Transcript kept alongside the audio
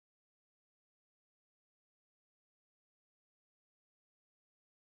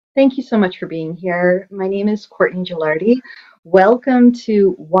Thank you so much for being here. My name is Courtney Gilardi. Welcome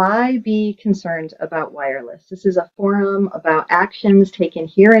to Why Be Concerned About Wireless. This is a forum about actions taken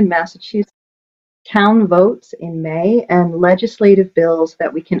here in Massachusetts, town votes in May, and legislative bills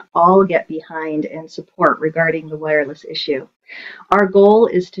that we can all get behind and support regarding the wireless issue. Our goal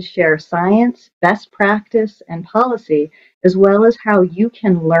is to share science, best practice, and policy, as well as how you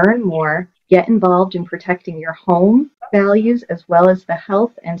can learn more, get involved in protecting your home values, as well as the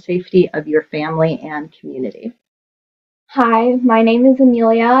health and safety of your family and community. Hi, my name is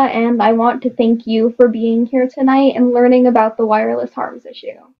Amelia, and I want to thank you for being here tonight and learning about the wireless harms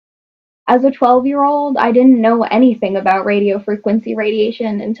issue. As a 12-year-old, I didn't know anything about radio frequency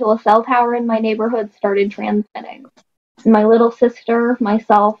radiation until a cell tower in my neighborhood started transmitting. My little sister,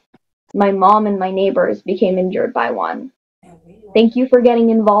 myself, my mom, and my neighbors became injured by one. Thank you for getting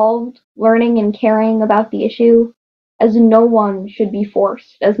involved, learning, and caring about the issue, as no one should be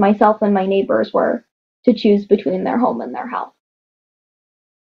forced, as myself and my neighbors were, to choose between their home and their health.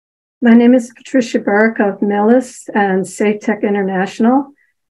 My name is Patricia Burke of Millis and Safe Tech International,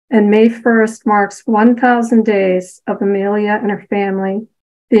 and May 1st marks 1,000 days of Amelia and her family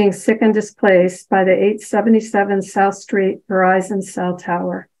being sick and displaced by the 877 South Street Verizon cell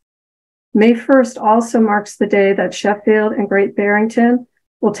tower. May 1st also marks the day that Sheffield and Great Barrington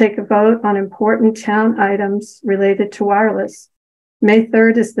will take a vote on important town items related to wireless. May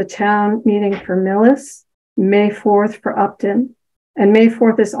 3rd is the town meeting for Millis, May 4th for Upton, and May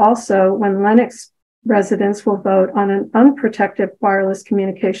 4th is also when Lenox residents will vote on an unprotected wireless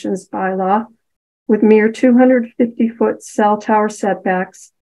communications bylaw with mere 250-foot cell tower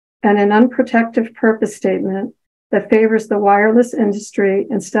setbacks and an unprotected purpose statement that favors the wireless industry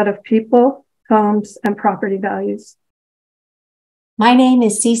instead of people, homes, and property values. My name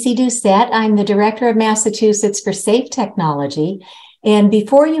is Cece Doucette. I'm the Director of Massachusetts for Safe Technology. And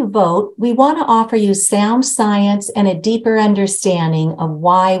before you vote, we want to offer you sound science and a deeper understanding of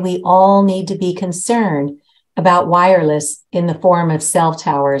why we all need to be concerned about wireless in the form of cell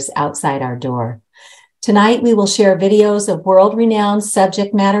towers outside our door. Tonight, we will share videos of world-renowned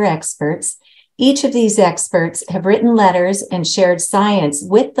subject matter experts. Each of these experts have written letters and shared science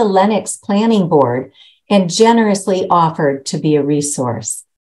with the Lenox Planning Board and generously offered to be a resource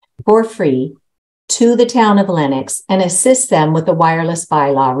for free to the town of Lenox and assist them with the wireless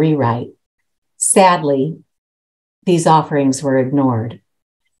bylaw rewrite. Sadly, these offerings were ignored.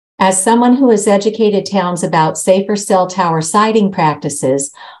 As someone who has educated towns about safer cell tower siting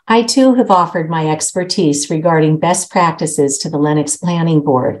practices, I too have offered my expertise regarding best practices to the Lenox Planning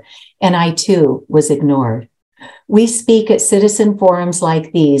Board, and I too was ignored. We speak at citizen forums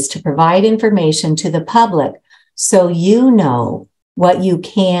like these to provide information to the public so you know what you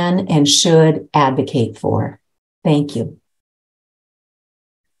can and should advocate for. Thank you.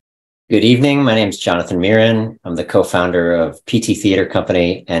 Good evening. My name is Johnathan Mirin. I'm the co-founder of PT Theater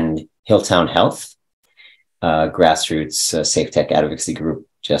Company and Hilltown Health, grassroots safe tech advocacy group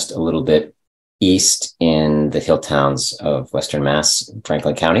just a little bit east in the hill towns of Western Mass,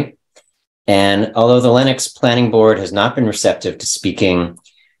 Franklin County. And although the Lenox Planning Board has not been receptive to speaking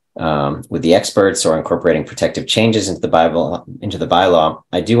with the experts or incorporating protective changes into the bylaw,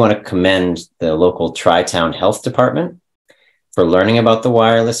 I do want to commend the local Tri-Town Health Department for learning about the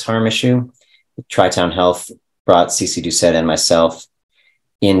wireless harm issue. Tri-Town Health brought Cece Doucette and myself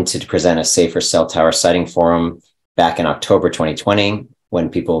in to present a safer cell tower siting forum back in October 2020 when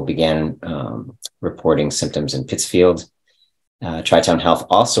people began reporting symptoms in Pittsfield. Tri-Town Health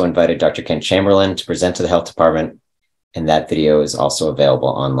also invited Dr. Ken Chamberlin to present to the health department, and that video is also available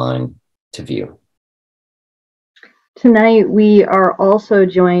online to view. Tonight, we are also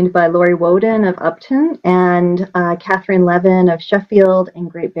joined by Lori Woden of Upton and Catherine Levin of Sheffield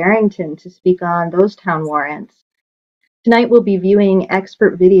and Great Barrington to speak on those town warrants. Tonight, we'll be viewing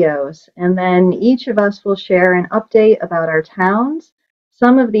expert videos, and then each of us will share an update about our towns,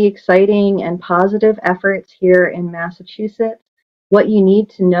 some of the exciting and positive efforts here in Massachusetts, what you need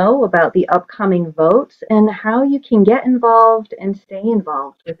to know about the upcoming votes, and how you can get involved and stay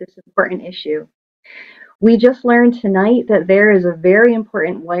involved with this important issue. We just learned tonight that there is a very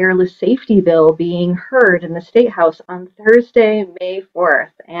important wireless safety bill being heard in the State House on Thursday, May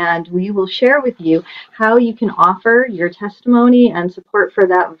 4th, and we will share with you how you can offer your testimony and support for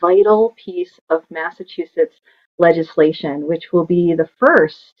that vital piece of Massachusetts legislation, which will be the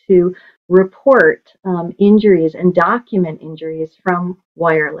first to report injuries and document injuries from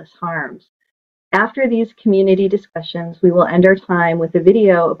wireless harms. After these community discussions, we will end our time with a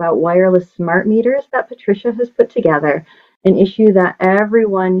video about wireless smart meters that Patricia has put together, an issue that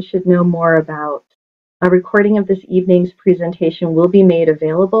everyone should know more about. A recording of this evening's presentation will be made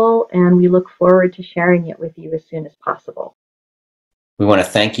available, and we look forward to sharing it with you as soon as possible. We want to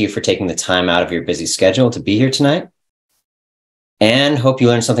thank you for taking the time out of your busy schedule to be here tonight, and hope you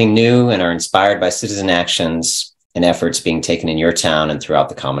learned something new and are inspired by citizen actions and efforts being taken in your town and throughout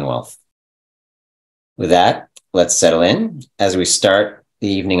the Commonwealth. With that, let's settle in as we start the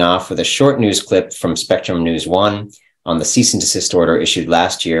evening off with a short news clip from Spectrum News 1 on the cease and desist order issued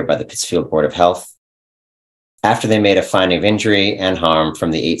last year by the Pittsfield Board of Health after they made a finding of injury and harm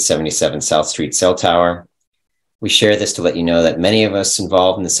from the 877 South Street cell tower. We share this to let you know that many of us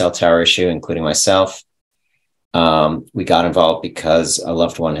involved in the cell tower issue, including myself, we got involved because a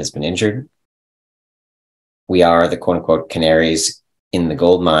loved one has been injured. We are the quote unquote canaries in the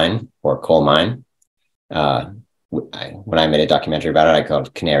gold mine or coal mine. When I made a documentary about it, I called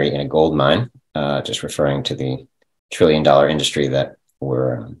it Canary in a Gold Mine, just referring to the trillion-dollar industry that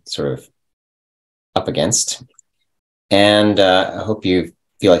we're sort of up against. And I hope you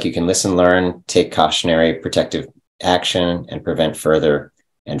feel like you can listen, learn, take cautionary protective action, and prevent further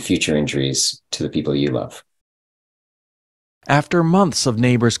and future injuries to the people you love. After months of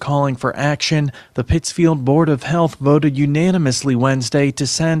neighbors calling for action, the Pittsfield Board of Health voted unanimously Wednesday to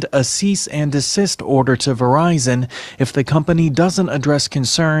send a cease and desist order to Verizon if the company doesn't address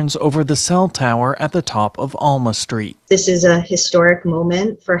concerns over the cell tower at the top of Alma Street. This is a historic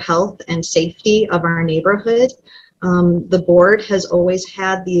moment for health and safety of our neighborhood. The board has always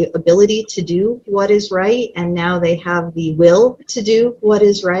had the ability to do what is right, and now they have the will to do what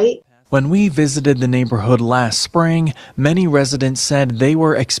is right. When we visited the neighborhood last spring, many residents said they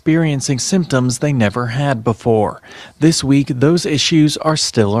were experiencing symptoms they never had before. This week, those issues are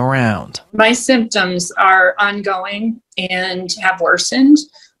still around. My symptoms are ongoing and have worsened.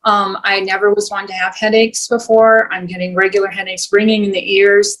 I never was one to have headaches before. I'm getting regular headaches, ringing in the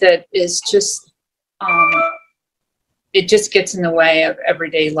ears that is just, it just gets in the way of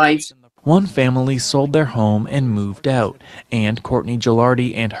everyday life. One family sold their home and moved out, and Courtney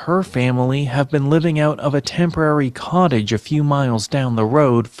Gilardi and her family have been living out of a temporary cottage a few miles down the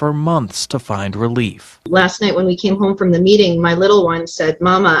road for months to find relief. Last night when we came home from the meeting, my little one said,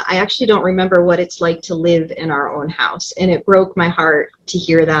 "Mama, I actually don't remember what it's like to live in our own house." And it broke my heart to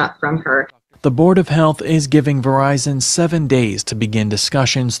hear that from her. The Board of Health is giving Verizon 7 days to begin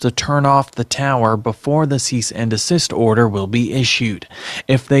discussions to turn off the tower before the cease and desist order will be issued.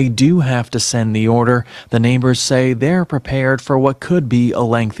 If they do have to send the order, the neighbors say they're prepared for what could be a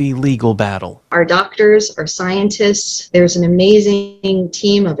lengthy legal battle. Our doctors, our scientists, there's an amazing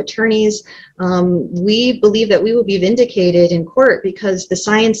team of attorneys. We believe that we will be vindicated in court because the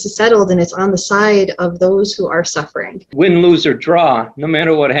science is settled and it's on the side of those who are suffering. Win, lose, or draw, no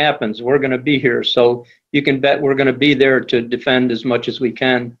matter what happens, we're going to be here. So you can bet we're going to be there to defend as much as we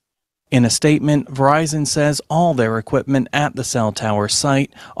can. In a statement, Verizon says all their equipment at the cell tower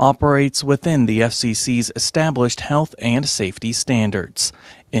site operates within the FCC's established health and safety standards.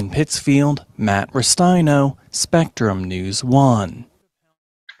 In Pittsfield, Matt Restaino, Spectrum News 1.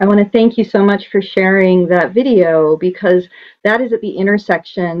 I want to thank you so much for sharing that video, because that is at the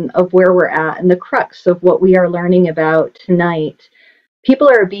intersection of where we're at and the crux of what we are learning about tonight. People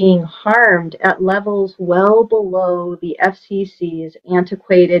are being harmed at levels well below the FCC's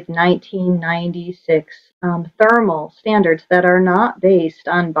antiquated 1996 thermal standards that are not based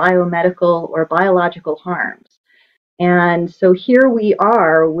on biomedical or biological harms. And so here we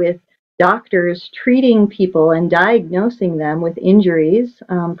are with doctors treating people and diagnosing them with injuries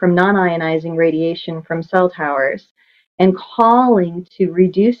from non-ionizing radiation from cell towers and calling to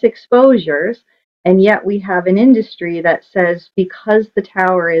reduce exposures. And yet we have an industry that says because the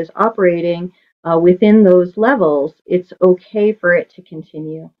tower is operating within those levels, it's okay for it to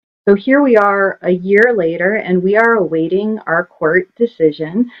continue. So here we are a year later, and we are awaiting our court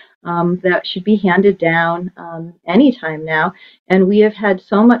decision that should be handed down anytime now. And we have had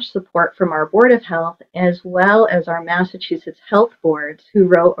so much support from our Board of Health as well as our Massachusetts Health Boards, who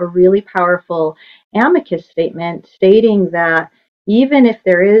wrote a really powerful amicus statement stating that even if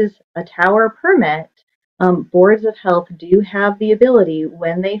there is a tower permit, boards of health do have the ability,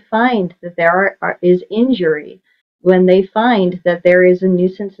 when they find that there is injury, when they find that there is a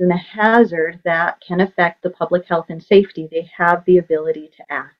nuisance and a hazard that can affect the public health and safety, they have the ability to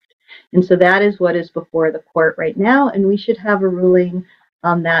act. And so that is what is before the court right now, and we should have a ruling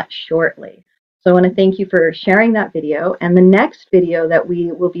on that shortly. So I want to thank you for sharing that video. And the next video that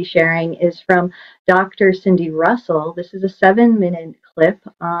we will be sharing is from Dr. Cindy Russell. This is a 7-minute clip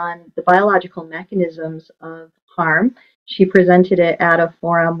on the biological mechanisms of harm. She presented it at a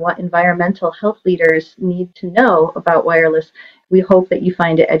forum, What Environmental Health Leaders Need to Know About Wireless We hope that you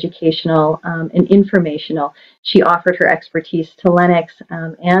find it educational and informational. She offered her expertise to Lenox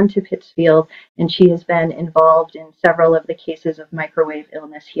and to Pittsfield, and she has been involved in several of the cases of microwave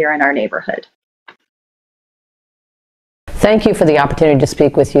illness here in our neighborhood. Thank you for the opportunity to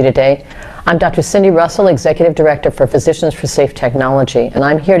speak with you today. I'm Dr. Cindy Russell, Executive Director for Physicians for Safe Technology, and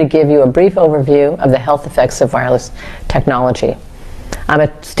I'm here to give you a brief overview of the health effects of wireless technology. I'm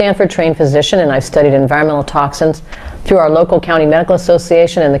a Stanford-trained physician, and I've studied environmental toxins through our local county medical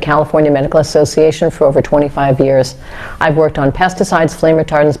association and the California Medical Association for over 25 years. I've worked on pesticides, flame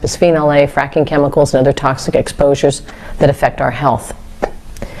retardants, bisphenol A, fracking chemicals, and other toxic exposures that affect our health.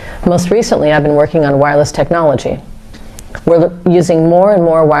 Most recently, I've been working on wireless technology. We're using more and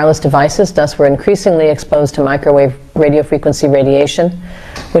more wireless devices, thus we're increasingly exposed to microwave radio frequency radiation,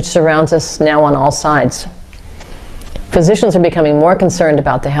 which surrounds us now on all sides. Physicians are becoming more concerned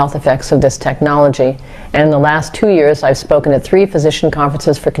about the health effects of this technology, and in the last 2 years I've spoken at 3 physician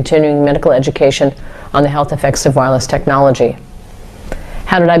conferences for continuing medical education on the health effects of wireless technology.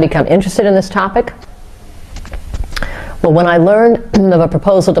 How did I become interested in this topic? Well, when I learned of a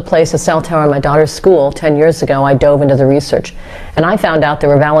proposal to place a cell tower in my daughter's school 10 years ago, I dove into the research, and I found out there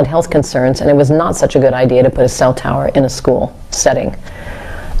were valid health concerns, and it was not such a good idea to put a cell tower in a school setting.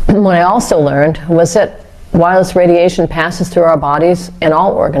 What I also learned was that wireless radiation passes through our bodies in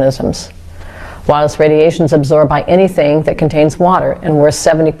all organisms. Wireless radiation is absorbed by anything that contains water, and we're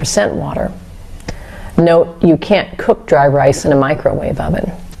 70% water. Note, you can't cook dry rice in a microwave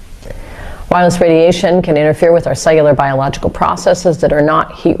oven. Wireless radiation can interfere with our cellular biological processes that are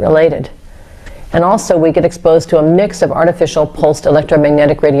not heat-related. And also, we get exposed to a mix of artificial pulsed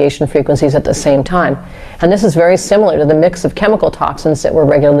electromagnetic radiation frequencies at the same time. And this is very similar to the mix of chemical toxins that we're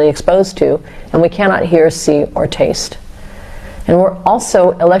regularly exposed to, and we cannot hear, see, or taste. And we're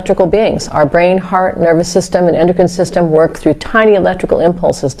also electrical beings. Our brain, heart, nervous system, and endocrine system work through tiny electrical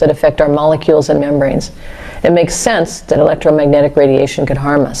impulses that affect our molecules and membranes. It makes sense that electromagnetic radiation could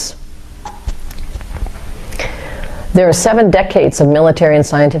harm us. There are 7 decades of military and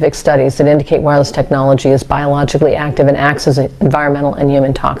scientific studies that indicate wireless technology is biologically active and acts as an environmental and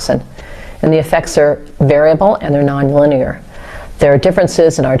human toxin. And the effects are variable and they're nonlinear. There are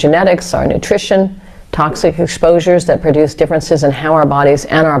differences in our genetics, our nutrition, toxic exposures that produce differences in how our bodies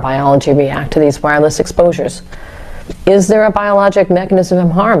and our biology react to these wireless exposures. Is there a biologic mechanism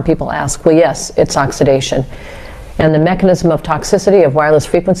of harm? People ask. Well, yes, it's oxidation. And the mechanism of toxicity of wireless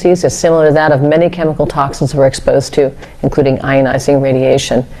frequencies is similar to that of many chemical toxins we're exposed to, including ionizing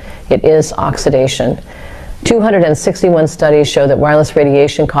radiation. It is oxidation. 261 studies show that wireless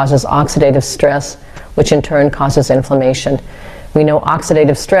radiation causes oxidative stress, which in turn causes inflammation. We know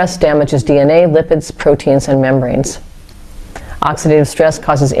oxidative stress damages DNA, lipids, proteins, and membranes. Oxidative stress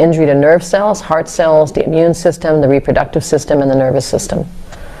causes injury to nerve cells, heart cells, the immune system, the reproductive system, and the nervous system.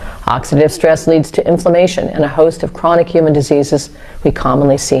 Oxidative stress leads to inflammation and a host of chronic human diseases we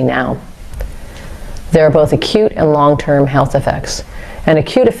commonly see now. There are both acute and long-term health effects, and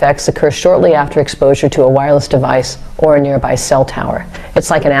acute effects occur shortly after exposure to a wireless device or a nearby cell tower. It's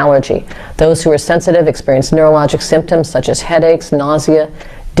like an allergy. Those who are sensitive experience neurologic symptoms such as headaches, nausea,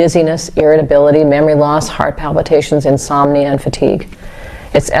 dizziness, irritability, memory loss, heart palpitations, insomnia, and fatigue.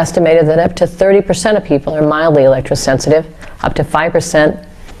 It's estimated that up to 30% of people are mildly electrosensitive, up to 5%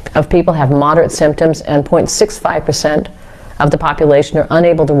 of people have moderate symptoms, and 0.65% of the population are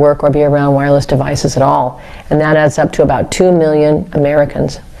unable to work or be around wireless devices at all. And that adds up to about 2 million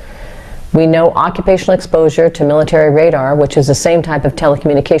Americans. We know occupational exposure to military radar, which is the same type of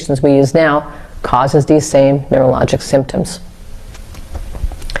telecommunications we use now, causes these same neurologic symptoms.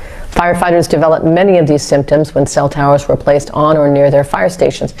 Firefighters developed many of these symptoms when cell towers were placed on or near their fire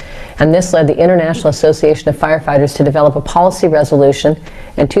stations, and this led the International Association of Firefighters to develop a policy resolution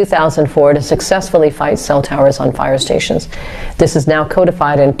in 2004 to successfully fight cell towers on fire stations. This is now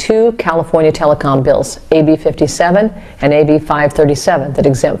codified in 2 California telecom bills, AB 57 and AB 537, that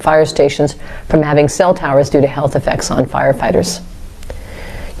exempt fire stations from having cell towers due to health effects on firefighters.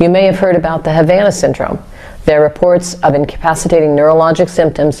 You may have heard about the Havana syndrome. There are reports of incapacitating neurologic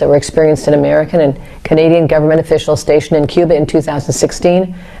symptoms that were experienced in American and Canadian government officials stationed in Cuba in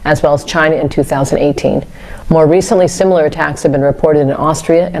 2016, as well as China in 2018. More recently, similar attacks have been reported in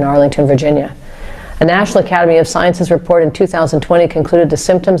Austria and Arlington, Virginia. A National Academy of Sciences report in 2020 concluded the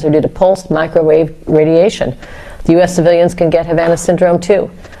symptoms are due to pulsed microwave radiation. The U.S. civilians can get Havana syndrome too.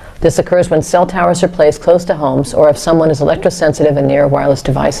 This occurs when cell towers are placed close to homes or if someone is electrosensitive and near wireless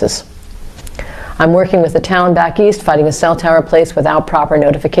devices. I'm working with a town back east fighting a cell tower placed without proper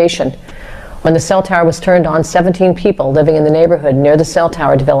notification. When the cell tower was turned on, 17 people living in the neighborhood near the cell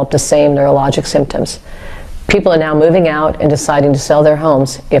tower developed the same neurologic symptoms. People are now moving out and deciding to sell their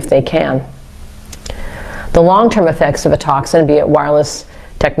homes if they can. The long-term effects of a toxin, be it wireless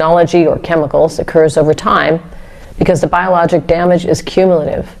technology or chemicals, occurs over time because the biologic damage is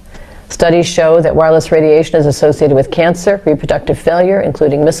cumulative. Studies show that wireless radiation is associated with cancer, reproductive failure,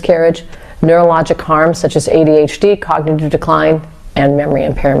 including miscarriage, neurologic harms such as ADHD, cognitive decline, and memory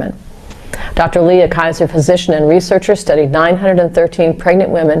impairment. Dr. Lee, a Kaiser physician and researcher, studied 913 pregnant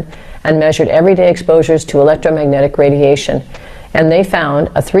women and measured everyday exposures to electromagnetic radiation. And they found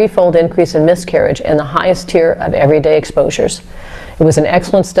a 3-fold increase in miscarriage in the highest tier of everyday exposures. It was an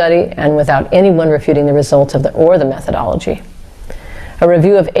excellent study, and without anyone refuting the results of the methodology. A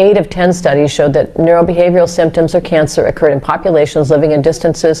review of 8 of 10 studies showed that neurobehavioral symptoms of cancer occurred in populations living in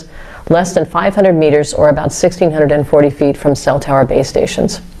distances less than 500 meters or about 1,640 feet from cell tower base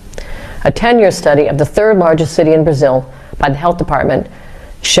stations. A 10-year study of the 3rd largest city in Brazil by the health department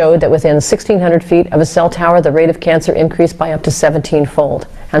showed that within 1,600 feet of a cell tower, the rate of cancer increased by up to 17-fold,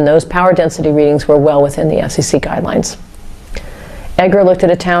 and those power density readings were well within the FCC guidelines. Egger looked at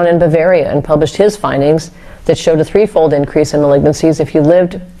a town in Bavaria and published his findings that showed a 3-fold increase in malignancies if you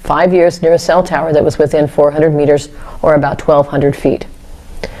lived 5 years near a cell tower that was within 400 meters or about 1,200 feet.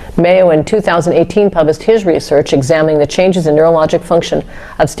 Mayo in 2018 published his research examining the changes in neurologic function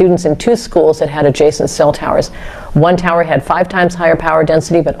of students in 2 schools that had adjacent cell towers. One tower had 5 times higher power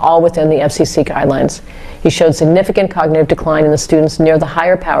density, but all within the FCC guidelines. He showed significant cognitive decline in the students near the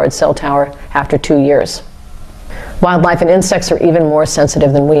higher powered cell tower after 2 years. Wildlife and insects are even more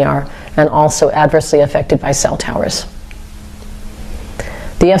sensitive than we are and also adversely affected by cell towers.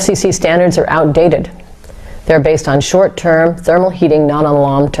 The FCC standards are outdated. They're based on short-term thermal heating, not on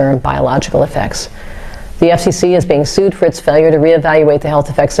long-term biological effects. The FCC is being sued for its failure to reevaluate the health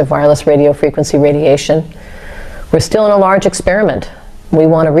effects of wireless radio frequency radiation. We're still in a large experiment. We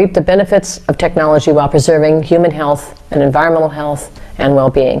want to reap the benefits of technology while preserving human health and environmental health and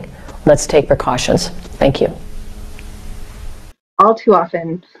well-being. Let's take precautions. Thank you. All too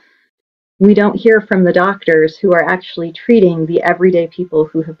often, we don't hear from the doctors who are actually treating the everyday people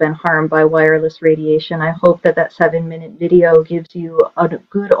who have been harmed by wireless radiation. I hope that that 7-minute video gives you a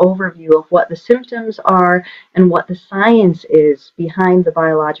good overview of what the symptoms are and what the science is behind the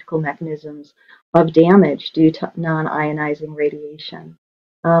biological mechanisms of damage due to non-ionizing radiation.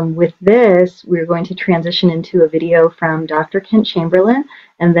 With this, we're going to transition into a video from Dr. Kent Chamberlin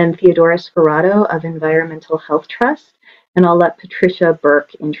and then Theodora Scarato of Environmental Health Trust. And I'll let Patricia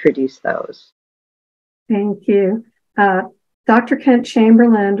Burke introduce those. Thank you. Dr. Kent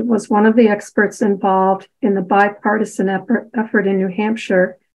Chamberlin was one of the experts involved in the bipartisan effort in New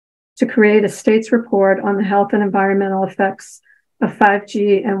Hampshire to create a state's report on the health and environmental effects of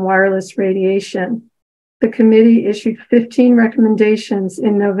 5G and wireless radiation. The committee issued 15 recommendations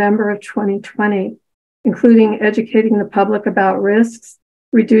in November of 2020, including educating the public about risks,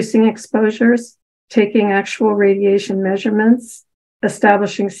 reducing exposures, taking actual radiation measurements,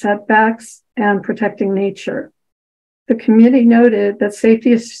 establishing setbacks, and protecting nature. The committee noted that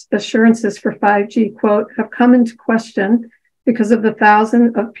safety assurances for 5G, quote, have come into question because of the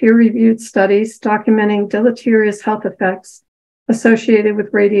thousands of peer-reviewed studies documenting deleterious health effects associated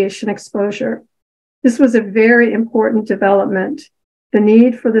with radiation exposure. This was a very important development. The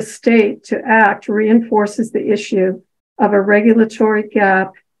need for the state to act reinforces the issue of a regulatory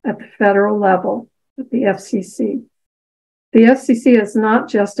gap at the federal level. The FCC. The FCC has not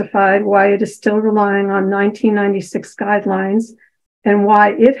justified why it is still relying on 1996 guidelines and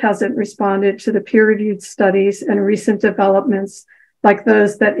why it hasn't responded to the peer-reviewed studies and recent developments like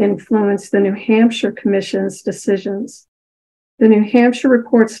those that influence the New Hampshire Commission's decisions. The New Hampshire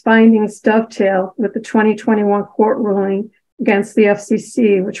report's findings dovetail with the 2021 court ruling against the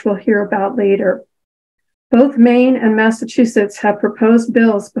FCC, which we'll hear about later. Both Maine and Massachusetts have proposed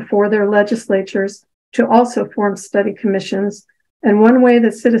bills before their legislatures to also form study commissions. And one way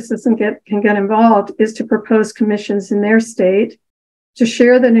that citizens can get involved is to propose commissions in their state, to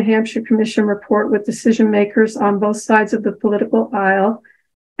share the New Hampshire Commission report with decision makers on both sides of the political aisle,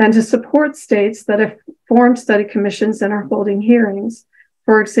 and to support states that have formed study commissions and are holding hearings.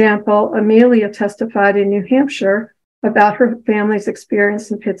 For example, Amelia testified in New Hampshire about her family's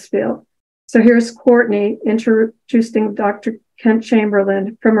experience in Pittsfield. So here's Courtney introducing Dr. Kent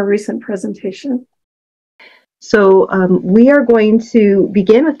Chamberlin from a recent presentation. So we are going to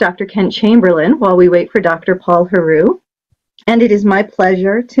begin with Dr. Kent Chamberlin while we wait for Dr. Paul Heroux. And it is my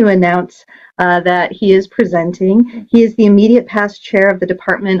pleasure to announce that he is presenting. He is the immediate past chair of the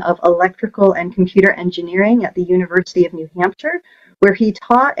Department of Electrical and Computer Engineering at the University of New Hampshire, where he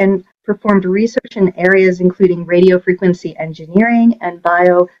taught and performed research in areas including radio frequency engineering and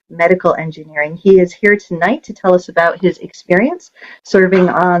biomedical engineering. He is here tonight to tell us about his experience serving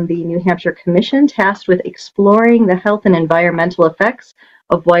on the New Hampshire Commission tasked with exploring the health and environmental effects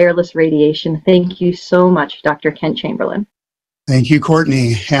of wireless radiation. Thank you so much, Dr. Kent Chamberlin. Thank you,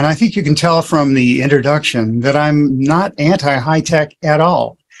 Courtney. And I think you can tell from the introduction that I'm not anti-high-tech at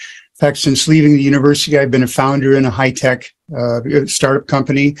all. In fact, since leaving the university, I've been a founder in a high-tech startup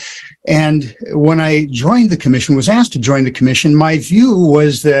company. And when I joined the commission, was asked to join the commission, my view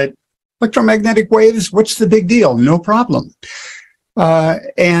was that electromagnetic waves, what's the big deal? No problem.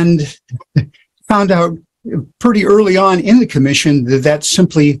 And found out pretty early on in the commission that that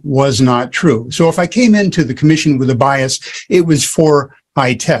simply was not true. So if I came into the commission with a bias, it was for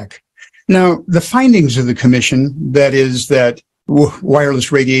high tech. Now, the findings of the commission, that is that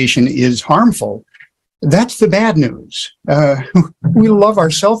wireless radiation is harmful, that's the bad news. We love our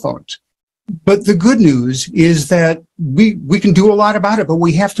cell phones. But the good news is that we can do a lot about it, but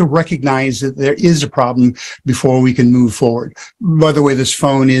we have to recognize that there is a problem before we can move forward. By the way, this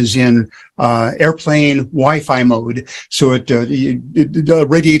phone is in airplane Wi-Fi mode, so it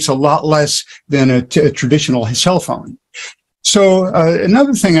radiates a lot less than a traditional cell phone. So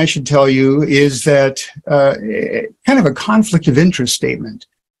another thing I should tell you is that kind of a conflict of interest statement.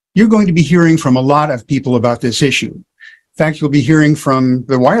 You're going to be hearing from a lot of people about this issue. In fact, you'll be hearing from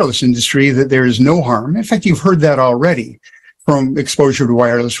the wireless industry that there is no harm. In fact, you've heard that already from exposure to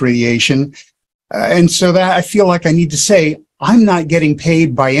wireless radiation. And so that I feel like I need to say, I'm not getting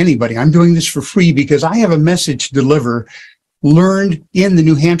paid by anybody. I'm doing this for free because I have a message to deliver learned in the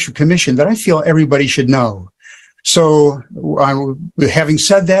New Hampshire Commission that I feel everybody should know. So having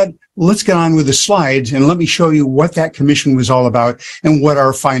said that, let's get on with the slides and let me show you what that commission was all about and what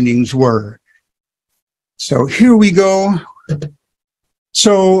our findings were. So here we go.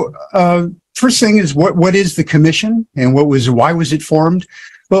 So first thing is what is the commission and why was it formed?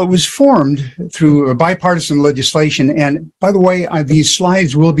 Well, it was formed through a bipartisan legislation. And by the way, these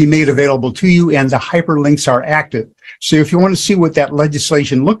slides will be made available to you and the hyperlinks are active. So if you want to see what that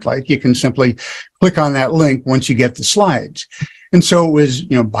legislation looked like, you can simply click on that link once you get the slides. And so it was,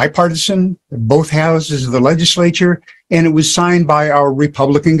 bipartisan, both houses of the legislature, and it was signed by our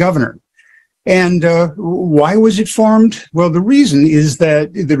Republican governor. And why was it formed? Well, the reason is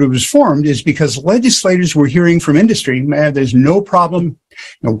that it was formed is because legislators were hearing from industry, man, there's no problem.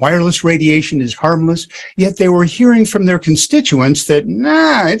 Wireless radiation is harmless. Yet they were hearing from their constituents that,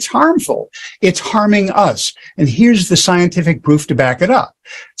 nah, it's harmful. It's harming us. And here's the scientific proof to back it up.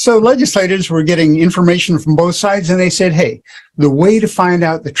 So legislators were getting information from both sides, and they said, hey, the way to find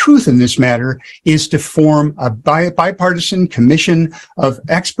out the truth in this matter is to form a bipartisan commission of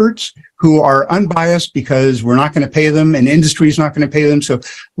experts who are unbiased because we're not going to pay them and industry is not going to pay them. So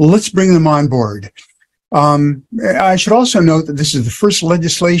let's bring them on board. I should also note that this is the first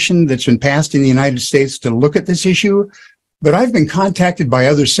legislation that's been passed in the United States to look at this issue. But I've been contacted by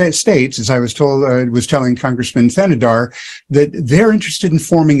other states, as I was told, was telling Congressman Theodora, that they're interested in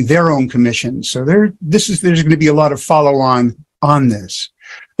forming their own commission. So there's going to be a lot of follow-on on this.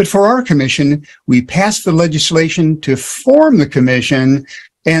 But for our commission, we passed the legislation to form the commission,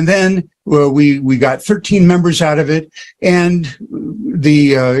 and then we got 13 members out of it. And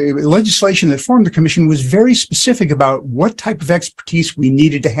the legislation that formed the commission was very specific about what type of expertise we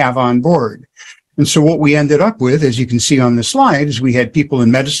needed to have on board. And so what we ended up with, as you can see on the slide, is we had people in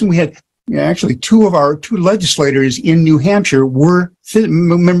medicine. We had actually two legislators in New Hampshire were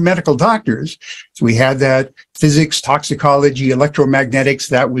medical doctors. So we had that physics, toxicology, electromagnetics.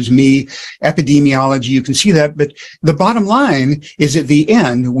 That was me. Epidemiology. You can see that. But the bottom line is at the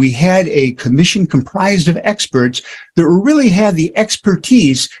end, we had a commission comprised of experts that really had the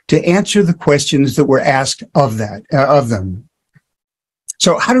expertise to answer the questions that were asked of them.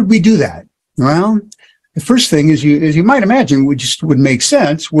 So how did we do that? Well, the first thing, as you might imagine, would make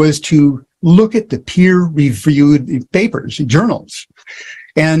sense, was to look at the peer-reviewed papers, journals.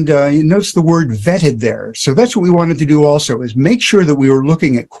 And you notice the word vetted there. So that's what we wanted to do also, is make sure that we were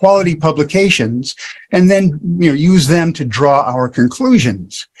looking at quality publications and then use them to draw our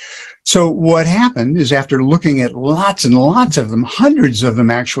conclusions. So what happened is, after looking at lots and lots of them, hundreds of them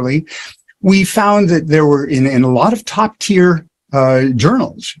actually, we found that there were in a lot of top-tier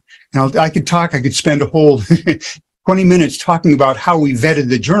journals. Now, I could spend a whole 20 minutes talking about how we vetted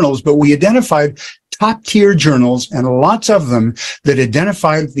the journals, but we identified top-tier journals, and lots of them, that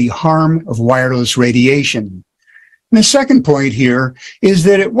identified the harm of wireless radiation. And the second point here is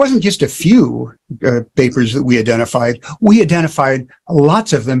that it wasn't just a few papers that we identified. We identified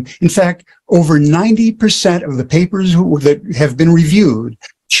lots of them. In fact, over 90% of the papers that have been reviewed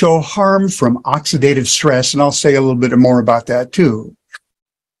show harm from oxidative stress, and I'll say a little bit more about that too.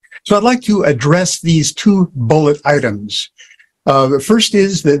 So I'd like to address these two bullet items. The first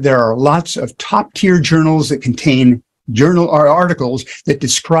is that there are lots of top-tier journals that contain articles that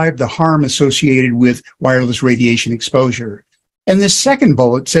describe the harm associated with wireless radiation exposure. And the second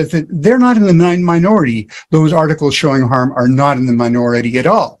bullet says that they're not in the minority. Those articles showing harm are not in the minority at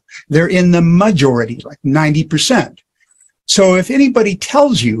all. They're in the majority, like 90%. So if anybody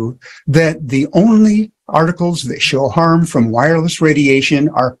tells you that the only articles that show harm from wireless radiation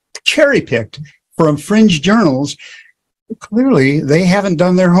are cherry-picked from fringe journals, clearly they haven't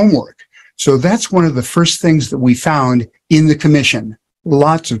done their homework. So that's one of the first things that we found in the commission.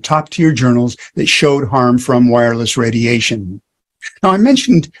 Lots of top-tier journals that showed harm from wireless radiation. Now, I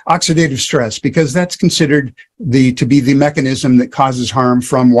mentioned oxidative stress because that's considered to be the mechanism that causes harm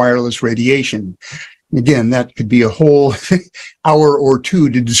from wireless radiation. Again, that could be a whole hour or two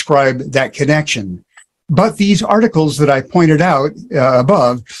to describe that connection. But these articles that I pointed out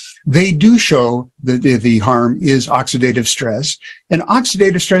above, they do show that the harm is oxidative stress. And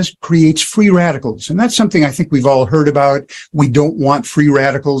oxidative stress creates free radicals. And that's something I think we've all heard about. We don't want free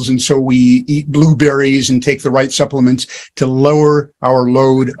radicals, and so we eat blueberries and take the right supplements to lower our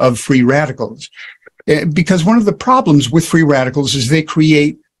load of free radicals. Because one of the problems with free radicals is they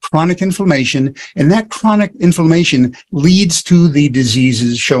create chronic inflammation, and that chronic inflammation leads to the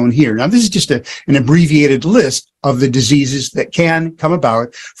diseases shown here. Now, this is just an abbreviated list of the diseases that can come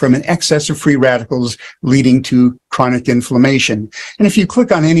about from an excess of free radicals leading to chronic inflammation. And if you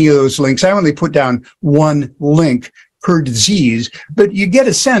click on any of those links, I only put down one link per disease, but you get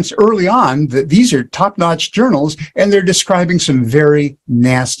a sense early on that these are top-notch journals, and they're describing some very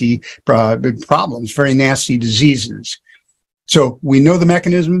nasty problems, very nasty diseases. So we know the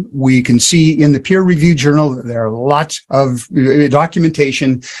mechanism. We can see in the peer-reviewed journal that there are lots of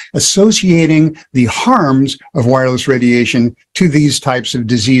documentation associating the harms of wireless radiation to these types of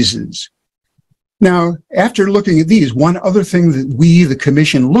diseases. Now, after looking at these, one other thing that we, the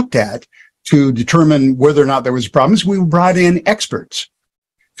commission, looked at to determine whether or not there was problems, we brought in experts.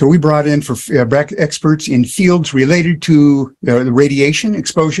 So we brought in experts in fields related to the radiation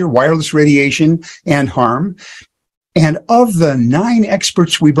exposure, wireless radiation, and harm. And of the 9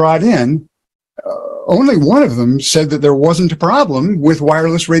 experts we brought in, only one of them said that there wasn't a problem with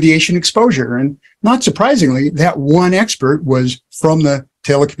wireless radiation exposure. And not surprisingly, that one expert was from the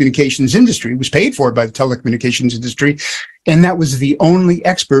telecommunications industry, was paid for by the telecommunications industry. And that was the only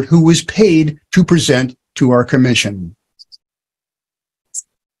expert who was paid to present to our commission.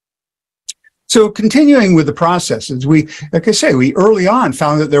 So continuing with the processes, like I say, we early on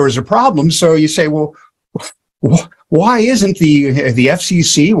found that there was a problem. So you say, well, why isn't the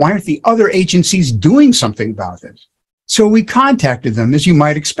FCC, why aren't the other agencies doing something about this? So we contacted them, as you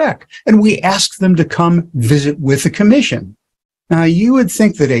might expect, and we asked them to come visit with the commission. Now, you would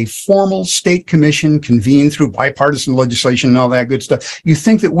think that a formal state commission convened through bipartisan legislation and all that good stuff, you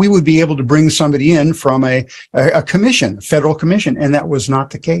think that we would be able to bring somebody in from a commission, a federal commission, and that was not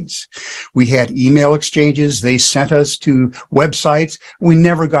the case. We had email exchanges. They sent us to websites. We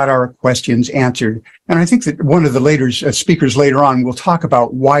never got our questions answered. And I think that one of the speakers later on will talk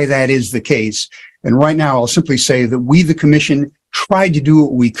about why that is the case. And right now, I'll simply say that we, the commission, tried to do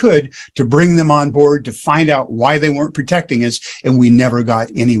what we could to bring them on board, to find out why they weren't protecting us, and we never got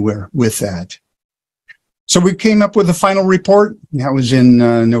anywhere with that. So we came up with a final report. That was in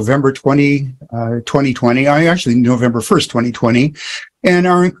November 2020, actually November 1st, 2020. And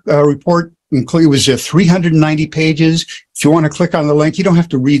our report was 390 pages. If you want to click on the link, you don't have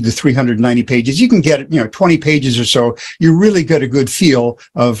to read the 390 pages. You can get, 20 pages or so. You really get a good feel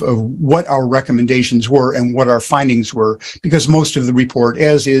of what our recommendations were and what our findings were, because most of the report,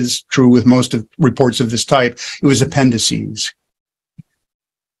 as is true with most of reports of this type, it was appendices.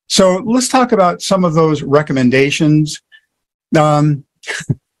 So let's talk about some of those recommendations.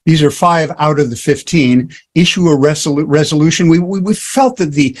 These are 5 out of the 15. Issue a resolution. We felt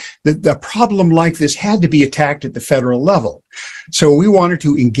that the problem like this had to be attacked at the federal level. So we wanted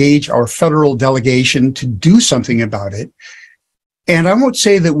to engage our federal delegation to do something about it. And I won't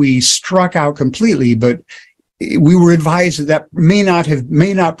say that we struck out completely, but we were advised that may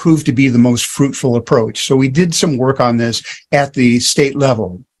not prove to be the most fruitful approach. So we did some work on this at the state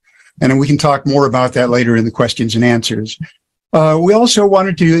level. And we can talk more about that later in the questions and answers. We also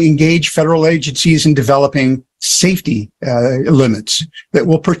wanted to engage federal agencies in developing safety limits that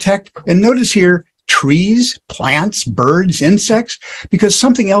will protect, and notice here, trees, plants, birds, insects, because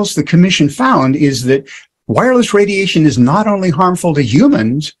something else the commission found is that wireless radiation is not only harmful to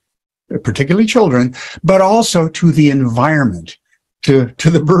humans, particularly children, but also to the environment. to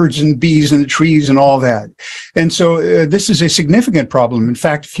the birds and bees and the trees and all that. And so this is a significant problem. In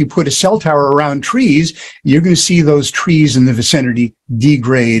fact, if you put a cell tower around trees, you're going to see those trees in the vicinity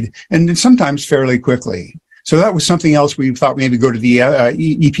degrade, and sometimes fairly quickly. So that was something else we thought maybe go to the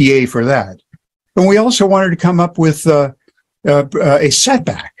EPA for that. And we also wanted to come up with a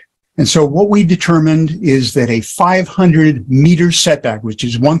setback. And so what we determined is that a 500-meter setback, which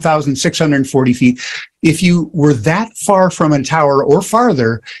is 1,640 feet, if you were that far from a tower or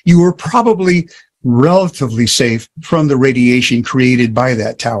farther, you were probably relatively safe from the radiation created by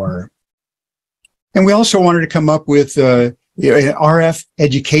that tower. And we also wanted to come up with an RF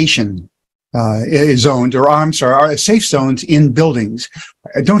education zones, or I'm sorry, safe zones in buildings.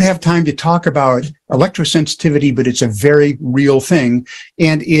 I don't have time to talk about electrosensitivity, but it's a very real thing,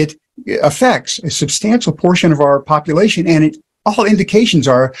 and it affects a substantial portion of our population, and all indications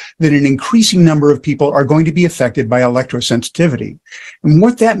are that an increasing number of people are going to be affected by electrosensitivity. And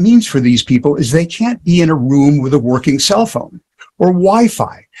what that means for these people is they can't be in a room with a working cell phone or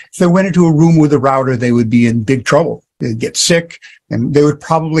Wi-Fi. If they went into a room with a router, they would be in big trouble. They'd get sick, and they would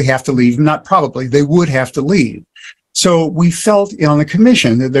probably have to leave. Not probably, they would have to leave. So we felt on the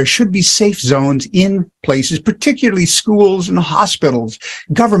commission that there should be safe zones in places, particularly schools and hospitals,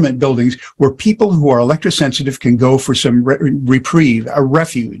 government buildings, where people who are electrosensitive can go for some reprieve, a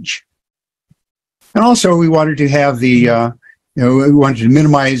refuge. And also we wanted to have we wanted to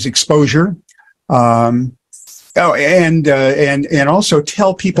minimize exposure. And also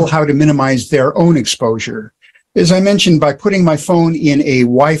tell people how to minimize their own exposure. As I mentioned, by putting my phone in a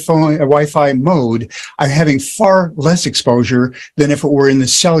Wi-Fi mode, I'm having far less exposure than if it were in the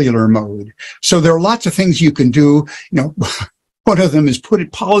cellular mode. So there are lots of things you can do. One of them is put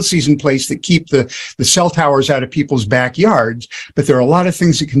policies in place that keep the cell towers out of people's backyards. But there are a lot of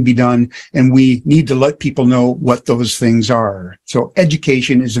things that can be done, and we need to let people know what those things are. So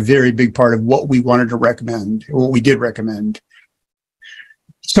education is a very big part of what we wanted to recommend, what we did recommend.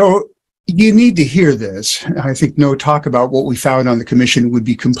 So you need to hear this. I think no talk about what we found on the commission would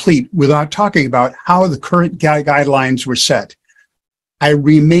be complete without talking about how the current guidelines were set. I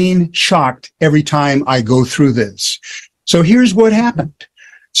remain shocked every time I go through this. So here's what happened.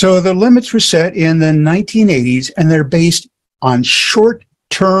 So the limits were set in the 1980s, and they're based on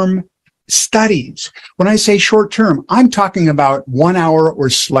short-term studies. When I say short-term, I'm talking about 1 hour or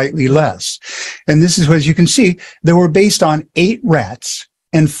slightly less. And this is, as you can see, they were based on 8 rats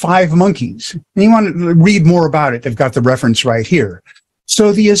and 5 monkeys. And you want to read more about it, I've got the reference right here.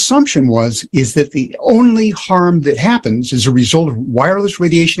 So the assumption is that the only harm that happens as a result of wireless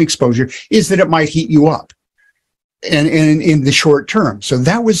radiation exposure is that it might heat you up and in the short term. So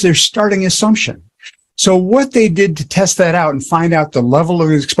that was their starting assumption. So what they did to test that out and find out the level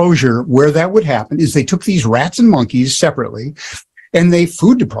of exposure where that would happen is they took these rats and monkeys separately, and they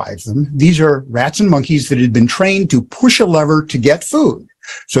food deprived them. These are rats and monkeys that had been trained to push a lever to get food.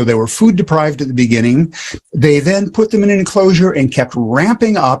 So they were food deprived at the beginning. They then put them in an enclosure and kept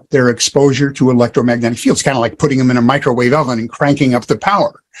ramping up their exposure to electromagnetic fields, kind of like putting them in a microwave oven and cranking up the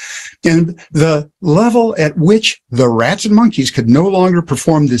power. And the level at which the rats and monkeys could no longer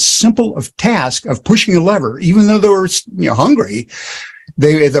perform this simple task of pushing a lever, even though they were hungry,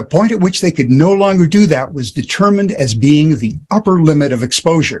 the point at which they could no longer do that was determined as being the upper limit of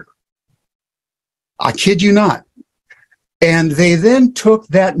exposure. I kid you not. And they then took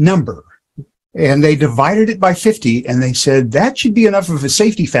that number and they divided it by 50, and they said that should be enough of a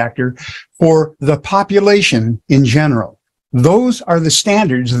safety factor for the population in general. Those are the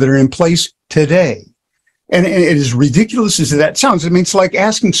standards that are in place today. And it is ridiculous as that sounds. I mean, it's like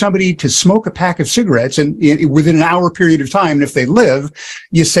asking somebody to smoke a pack of cigarettes and within an hour period of time, and if they live,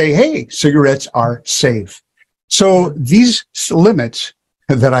 you say, hey, cigarettes are safe. So these limits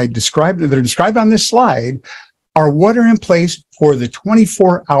that are described on this slide are what are in place for the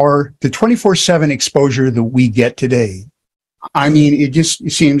 24/7 exposure that we get today. I mean, it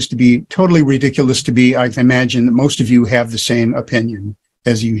seems to be totally ridiculous to me. I can imagine that most of you have the same opinion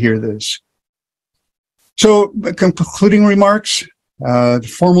as you hear this. So, concluding remarks, the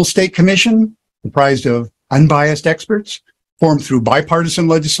formal state commission, comprised of unbiased experts, formed through bipartisan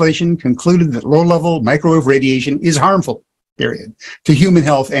legislation, concluded that low-level microwave radiation is harmful, period, to human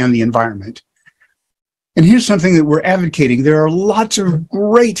health and the environment. And here's something that we're advocating. There are lots of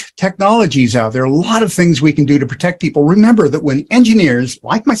great technologies out there, a lot of things we can do to protect people. Remember that when engineers,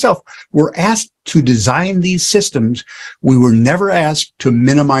 like myself, were asked to design these systems, we were never asked to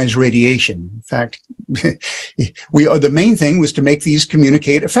minimize radiation. In fact, the main thing was to make these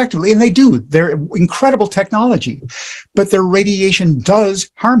communicate effectively, and they do. They're incredible technology, but their radiation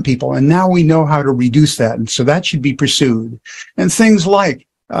does harm people, and now we know how to reduce that, and so that should be pursued. And things like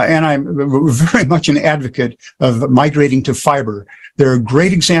and I'm very much an advocate of migrating to fiber. There are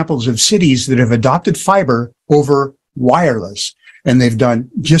great examples of cities that have adopted fiber over wireless, and they've done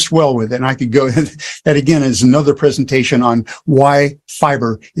just well with it. And I could go, that again is another presentation on why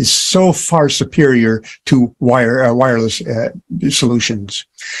fiber is so far superior to wireless solutions.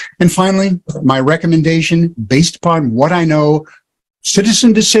 And finally, my recommendation, based upon what I know,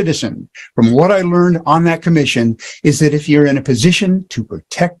 citizen to citizen, from what I learned on that commission, is that if you're in a position to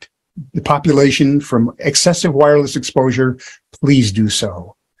protect the population from excessive wireless exposure, please do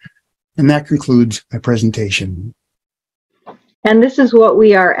so. And that concludes my presentation. And this is what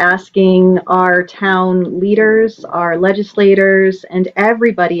we are asking our town leaders, our legislators, and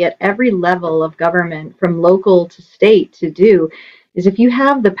everybody at every level of government, from local to state, to do, is if you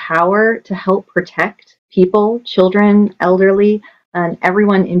have the power to help protect people, children, elderly, and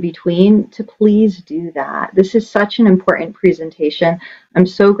everyone in between, to please do that. This is such an important presentation. I'm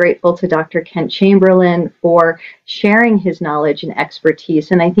so grateful to Dr. Kent Chamberlin for sharing his knowledge and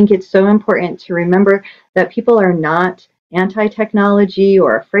expertise. And I think it's so important to remember that people are not anti-technology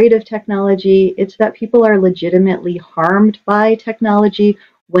or afraid of technology. It's that people are legitimately harmed by technology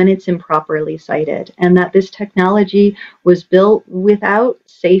when it's improperly cited, and that this technology was built without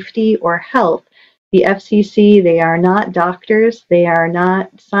safety or health. The FCC, they are not doctors, they are not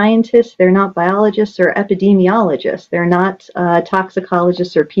scientists, they're not biologists or epidemiologists, they're not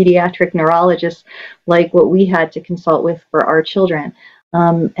toxicologists or pediatric neurologists like what we had to consult with for our children.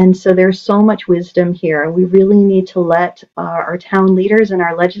 And so there's so much wisdom here. We really need to let our town leaders and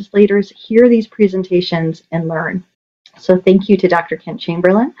our legislators hear these presentations and learn. So thank you to Dr. Kent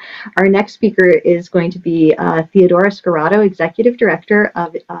Chamberlin. Our next speaker is going to be Theodora Scarato, Executive Director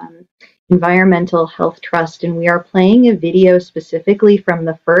of Environmental Health Trust, and we are playing a video specifically from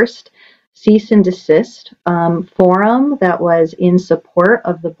the first Cease and Desist forum that was in support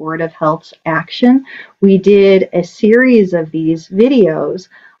of the Board of Health's action. We did a series of these videos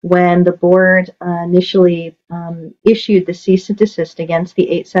when the board initially issued the cease and desist against the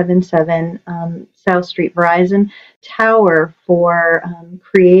 877 South Street Verizon tower for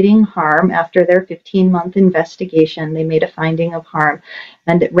creating harm. After their 15-month investigation, they made a finding of harm,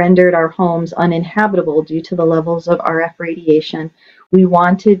 and it rendered our homes uninhabitable due to the levels of RF radiation. We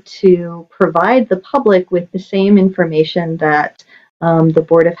wanted to provide the public with the same information that the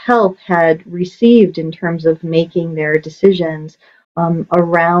Board of Health had received in terms of making their decisions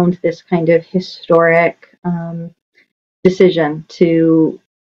around this kind of historic decision to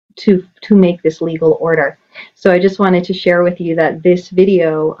make this legal order. So I just wanted to share with you that this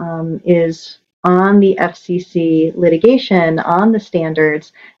video is on the FCC litigation on the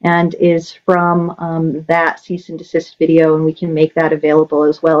standards and is from that cease and desist video, and we can make that available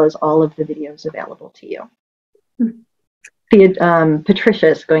as well as all of the videos available to you. Patricia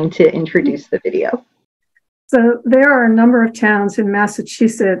is going to introduce the video. So there are a number of towns in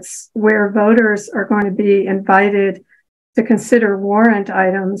Massachusetts where voters are going to be invited to consider warrant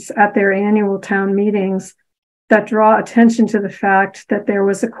items at their annual town meetings that draw attention to the fact that there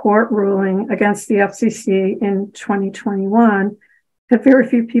was a court ruling against the FCC in 2021 that very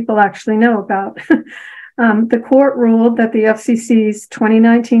few people actually know about. The court ruled that the FCC's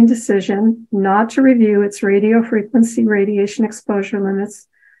 2019 decision not to review its radio frequency radiation exposure limits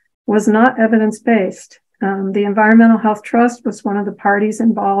was not evidence-based. The Environmental Health Trust was one of the parties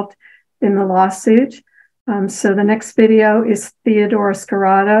involved in the lawsuit. So the next video is Theodora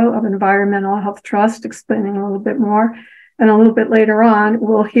Scarato of Environmental Health Trust explaining a little bit more. And a little bit later on,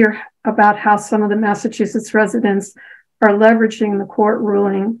 we'll hear about how some of the Massachusetts residents are leveraging the court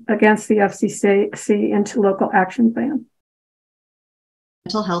ruling against the FCC into local action plan.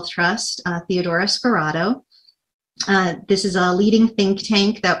 Mental Health Trust, Theodora Scarato. This is a leading think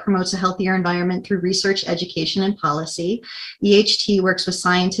tank that promotes a healthier environment through research, education, and policy. EHT works with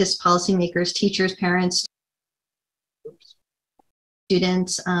scientists, policymakers, teachers, parents,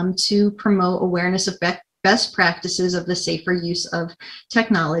 students to promote awareness of best practices of the safer use of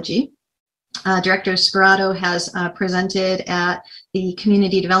technology. Director Scarato has presented at the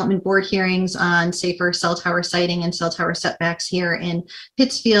Community Development Board hearings on safer cell tower siting and cell tower setbacks here in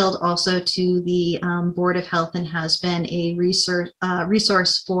Pittsfield, also to the Board of Health, and has been a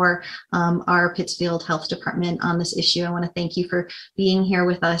resource for our Pittsfield Health Department on this issue. I want to thank you for being here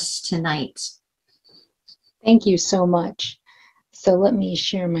with us tonight. Thank you so much. So let me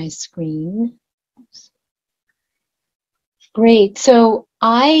share my screen. Great. So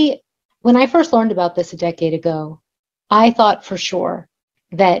when I first learned about this a decade ago, I thought for sure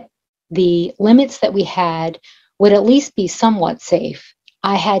that the limits that we had would at least be somewhat safe.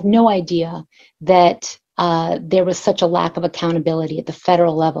 I had no idea that there was such a lack of accountability at the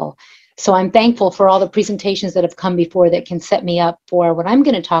federal level. So I'm thankful for all the presentations that have come before that can set me up for what I'm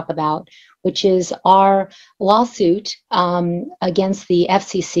going to talk about, which is our lawsuit against the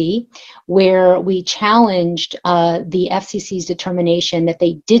FCC, where we challenged the FCC's determination that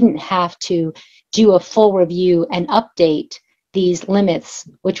they didn't have to do a full review and update these limits,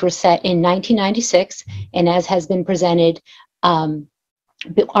 which were set in 1996, and as has been presented,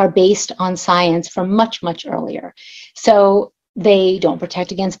 are based on science from much, much earlier. So they don't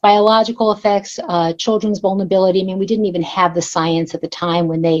protect against biological effects, children's vulnerability. I mean, we didn't even have the science at the time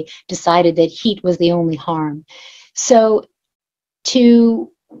when they decided that heat was the only harm. So to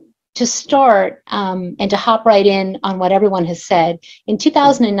start and to hop right in on what everyone has said, in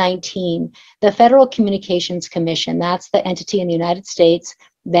 2019, the Federal Communications Commission, that's the entity in the United States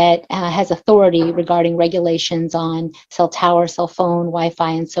that has authority regarding regulations on cell tower, cell phone,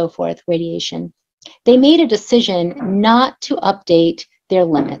 Wi-Fi, and so forth, radiation. They made a decision not to update their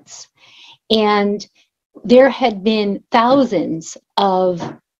limits. And there had been thousands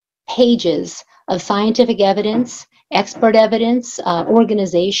of pages of scientific evidence, expert evidence,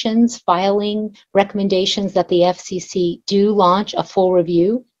 organizations filing recommendations that the FCC do launch a full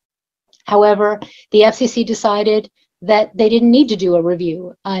review. However, the FCC decided that they didn't need to do a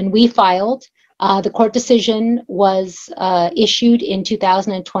review, and we filed. The court decision was issued in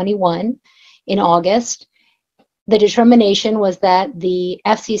 2021. In August, the determination was that the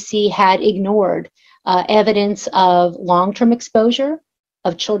FCC had ignored evidence of long-term exposure,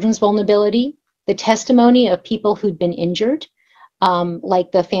 of children's vulnerability, the testimony of people who'd been injured,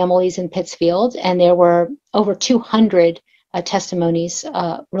 like the families in Pittsfield, and there were over 200 testimonies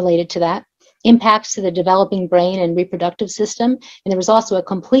related to that, impacts to the developing brain and reproductive system, and there was also a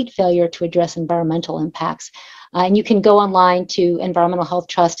complete failure to address environmental impacts. And you can go online to Environmental Health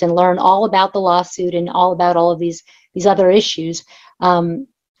Trust and learn all about the lawsuit and all about all of these other issues.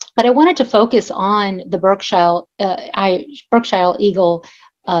 But I wanted to focus on the Berkshire Eagle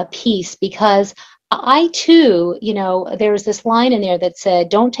piece, because I too, there was this line in there that said,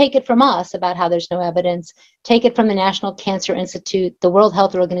 don't take it from us about how there's no evidence, take it from the National Cancer Institute, the World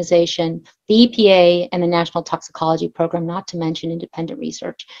Health Organization, the EPA, and the National Toxicology Program, not to mention independent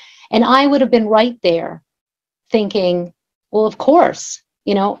research. And I would have been right there thinking, well, of course,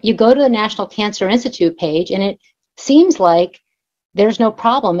 you go to the National Cancer Institute page and it seems like there's no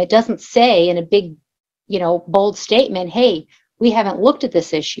problem. It doesn't say in a big, bold statement, hey, we haven't looked at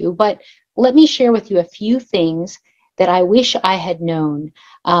this issue. But let me share with you a few things that I wish I had known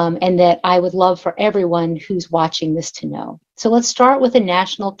and that I would love for everyone who's watching this to know. So let's start with the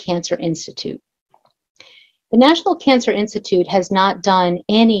National Cancer Institute. The National Cancer Institute has not done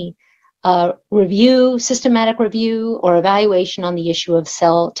any systematic review or evaluation on the issue of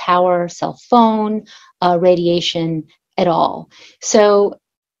cell tower, cell phone, radiation at all. So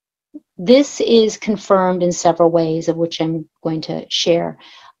this is confirmed in several ways, of which I'm going to share.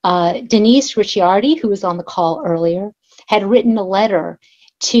 Denise Ricciardi, who was on the call earlier, had written a letter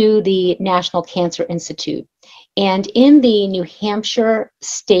to the National Cancer Institute. And in the New Hampshire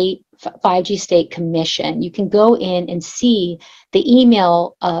State 5G State Commission, you can go in and see the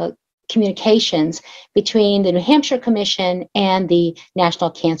email communications between the New Hampshire Commission and the National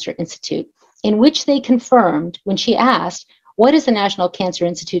Cancer Institute, in which they confirmed, when she asked, what is the National Cancer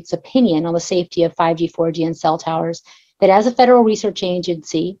Institute's opinion on the safety of 5G, 4G, and cell towers, that as a federal research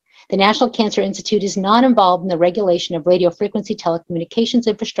agency, the National Cancer Institute is not involved in the regulation of radio frequency telecommunications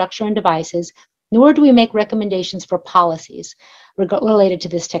infrastructure and devices, nor do we make recommendations for policies related to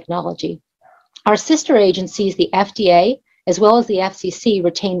this technology. Our sister agencies, the FDA, as well as the FCC,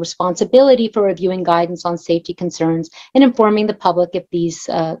 retain responsibility for reviewing guidance on safety concerns and informing the public if these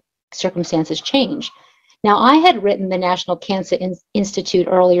circumstances change. Now, I had written the National Cancer Institute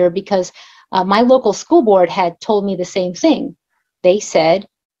earlier because my local school board had told me the same thing. They said,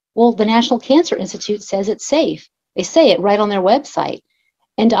 well, the National Cancer Institute says it's safe. They say it right on their website.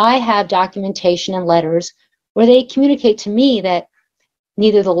 And I have documentation and letters where they communicate to me that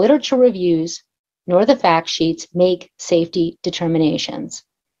neither the literature reviews nor the fact sheets make safety determinations.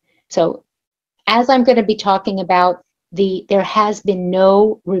 So as I'm going to be talking about, there has been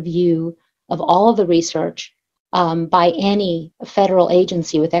no review of all of the research by any federal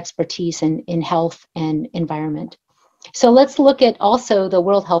agency with expertise in health and environment. So let's look at also the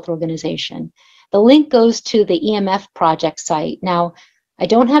World Health Organization. The link goes to the EMF project site. Now, I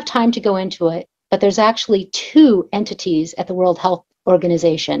don't have time to go into it, but there's actually two entities at the World Health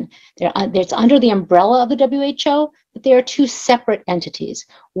Organization. It's under the umbrella of the WHO, but they are two separate entities.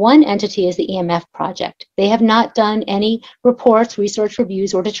 One entity is the EMF project. They have not done any reports, research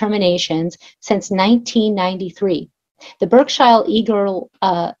reviews, or determinations since 1993. The Berkshire Eagle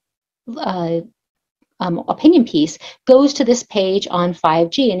opinion piece goes to this page on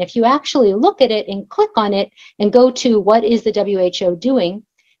 5G. And if you actually look at it and click on it and go to what is the WHO doing,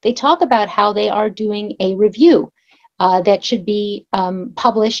 they talk about how they are doing a review that should be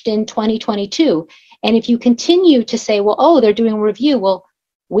published in 2022. And if you continue to say, well, oh, they're doing a review, well,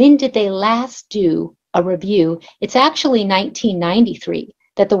 when did they last do a review? It's actually 1993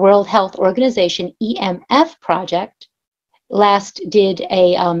 that the World Health Organization EMF project last did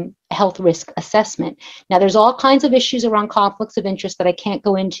a health risk assessment. Now, there's all kinds of issues around conflicts of interest that I can't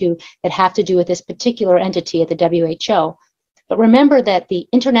go into that have to do with this particular entity at the WHO. But remember that the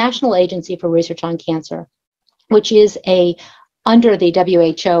International Agency for Research on Cancer, which is under the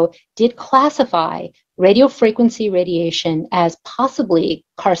WHO, did classify radiofrequency radiation as possibly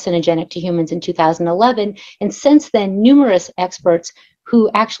carcinogenic to humans in 2011. And since then, numerous experts who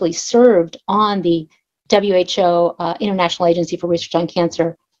actually served on the WHO, International Agency for Research on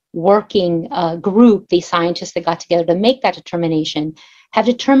Cancer, working group, the scientists that got together to make that determination, have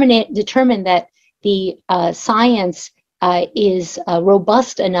determined that the science is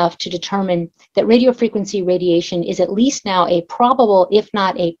robust enough to determine that radiofrequency radiation is at least now a probable, if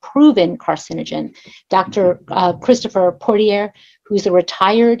not a proven, carcinogen. Dr. Christopher Portier, who's a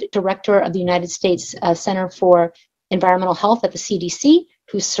retired director of the United States Center for Environmental Health at the CDC,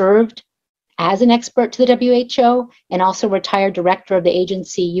 who served as an expert to the WHO and also retired director of the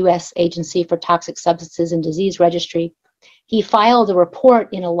agency, U.S. Agency for Toxic Substances and Disease Registry. He filed a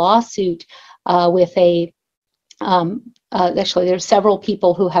report in a lawsuit with a actually, there's several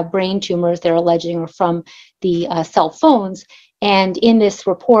people who have brain tumors they're alleging are from the cell phones. And in this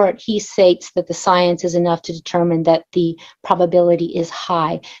report, he states that the science is enough to determine that the probability is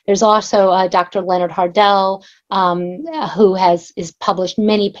high. There's also Dr. Leonard Hardell, who has published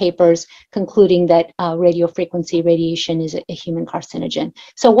many papers concluding that radiofrequency radiation is a human carcinogen.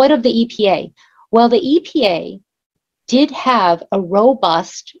 So what of the EPA? Well, the EPA did have a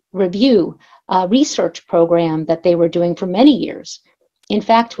robust review research program that they were doing for many years. In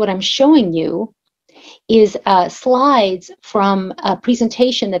fact, what I'm showing you is slides from a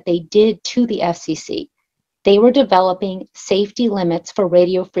presentation that they did to the FCC. They were developing safety limits for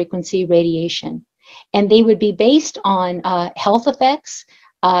radiofrequency radiation, and they would be based on health effects,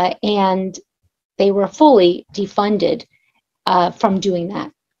 and they were fully defunded from doing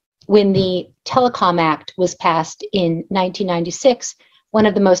that. When the Telecom Act was passed in 1996, one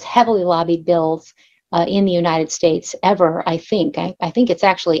of the most heavily lobbied bills in the United States ever, I think. I think it's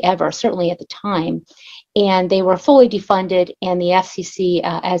actually ever, certainly at the time. And they were fully defunded, and the FCC,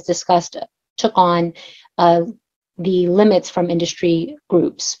 as discussed, took on the limits from industry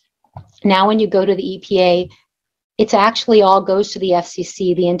groups. Now, when you go to the EPA, it's actually all goes to the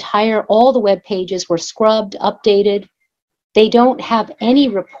FCC. All the web pages were scrubbed, updated. They don't have any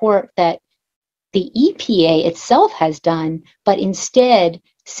report that the EPA itself has done, but instead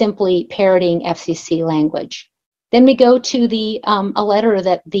simply parroting FCC language. Then we go to a letter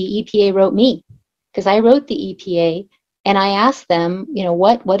that the EPA wrote me, because I wrote the EPA and I asked them,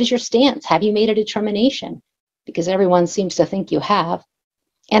 what is your stance? Have you made a determination? Because everyone seems to think you have.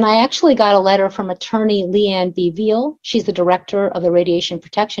 And I actually got a letter from attorney Leanne B. Veal. She's the director of the Radiation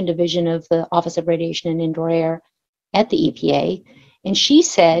Protection Division of the Office of Radiation and Indoor Air at the EPA. And she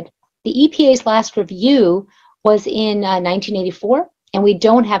said, the EPA's last review was in 1984, and we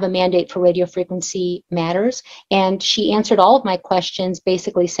don't have a mandate for radiofrequency matters. And she answered all of my questions,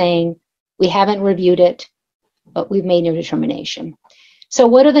 basically saying, we haven't reviewed it, but we've made no determination. So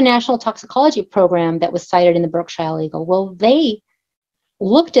what are the National Toxicology Program that was cited in the Berkshire Eagle? Well, they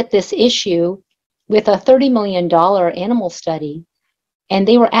looked at this issue with a $30 million animal study, and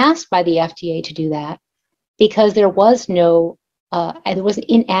they were asked by the FDA to do that because there was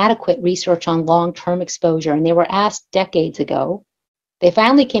inadequate research on long-term exposure, and they were asked decades ago. They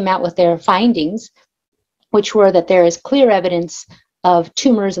finally came out with their findings, which were that there is clear evidence of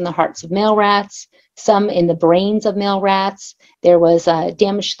tumors in the hearts of male rats, some in the brains of male rats. There was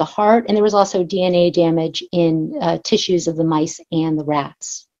damage to the heart, and there was also DNA damage in tissues of the mice and the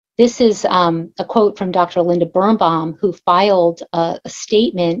rats. This is a quote from Dr. Linda Birnbaum, who filed a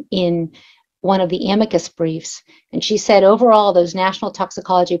statement in one of the amicus briefs. And she said, overall, those National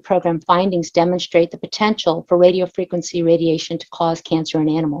Toxicology Program findings demonstrate the potential for radiofrequency radiation to cause cancer in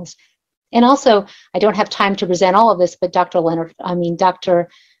animals. And also, I don't have time to present all of this, but Dr. Ronald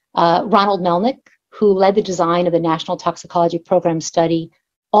Melnick, who led the design of the National Toxicology Program study,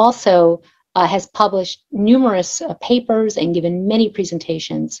 also has published numerous papers and given many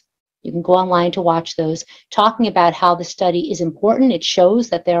presentations. You can go online to watch those, talking about how the study is important. It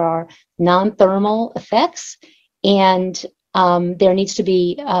shows that there are non-thermal effects, and there needs to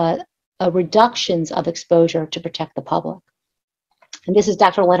be reductions of exposure to protect the public. And this is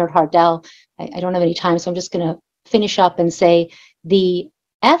Dr. Leonard Hardell. I don't have any time, so I'm just going to finish up and say the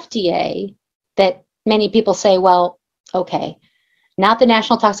FDA, that many people say, well, okay, not the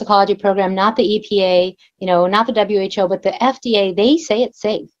National Toxicology Program, not the EPA, not the WHO, but the FDA, they say it's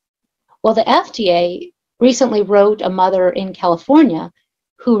safe. Well, the FDA recently wrote a mother in California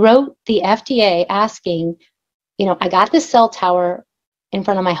who wrote the FDA asking, I got this cell tower in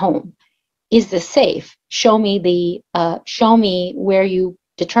front of my home. Is this safe? Show me where you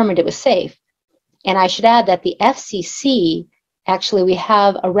determined it was safe. And I should add that the FCC, actually, we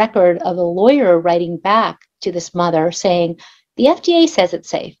have a record of a lawyer writing back to this mother saying, the FDA says it's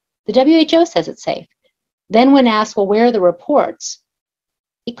safe. The WHO says it's safe. Then when asked, well, where are the reports?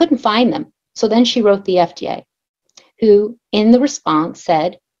 He couldn't find them. So then she wrote the FDA, who in the response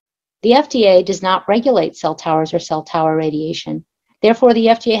said, the FDA does not regulate cell towers or cell tower radiation. Therefore, the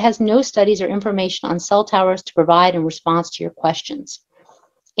FDA has no studies or information on cell towers to provide in response to your questions.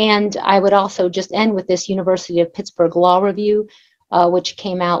 And I would also just end with this University of Pittsburgh Law Review, which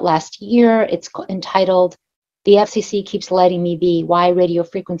came out last year. It's entitled, The FCC Keeps Letting Me Be, Why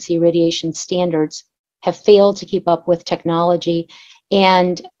Radiofrequency Radiation Standards Have Failed to Keep Up with Technology.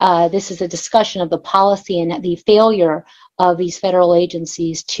 And this is a discussion of the policy and the failure of these federal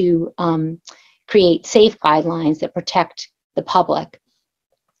agencies to create safe guidelines that protect the public.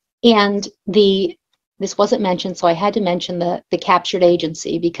 And this wasn't mentioned, so I had to mention the captured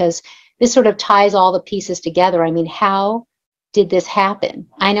agency, because this sort of ties all the pieces together. I mean, how did this happen?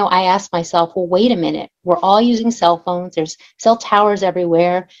 I know I asked myself, well, wait a minute, we're all using cell phones, there's cell towers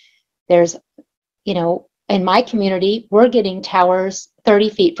everywhere, there's, in my community, we're getting towers 30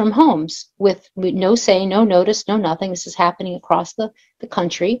 feet from homes with no say, no notice, no nothing. This is happening across the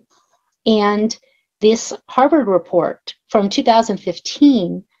country. And this Harvard report from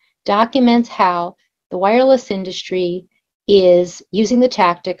 2015 documents how the wireless industry is using the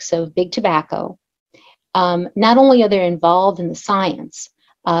tactics of big tobacco. Not only are they involved in the science,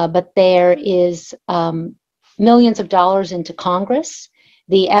 but there is millions of dollars into Congress.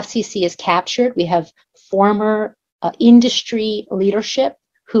 The FCC is captured. We have former industry leadership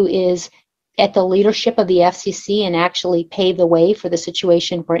who is at the leadership of the FCC and actually paved the way for the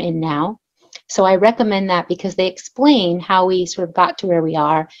situation we're in now. So I recommend that because they explain how we sort of got to where we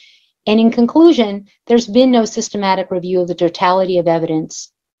are. And in conclusion, there's been no systematic review of the totality of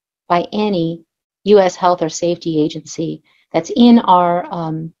evidence by any U.S. health or safety agency. That's in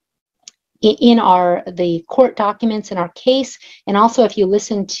the court documents in our case. And also, if you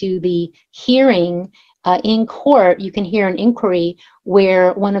listen to the hearing in court, you can hear an inquiry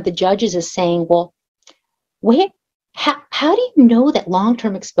where one of the judges is saying, well, how do you know that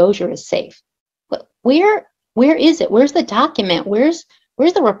long-term exposure is safe? Where is it? Where's the document? Where's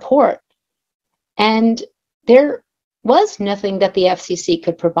the report? And there was nothing that the FCC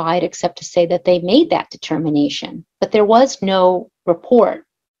could provide except to say that they made that determination. But there was no report,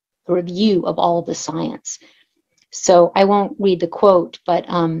 a review of all of the science. So I won't read the quote, but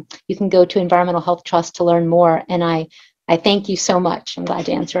you can go to Environmental Health Trust to learn more. And I thank you so much. I'm glad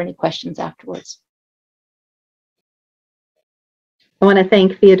to answer any questions afterwards. I want to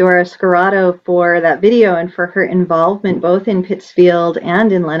thank Theodora Scarato for that video and for her involvement both in Pittsfield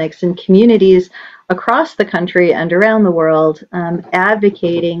and in Lenox and communities across the country and around the world,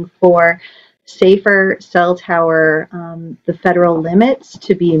 advocating for safer cell tower, the federal limits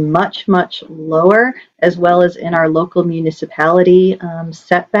to be much, much lower, as well as in our local municipality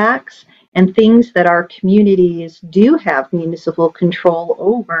setbacks, and things that our communities do have municipal control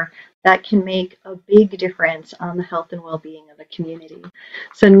over, that can make a big difference on the health and well-being of a community.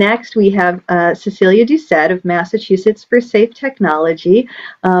 So next we have Cecilia Doucette of Massachusetts for Safe Technology.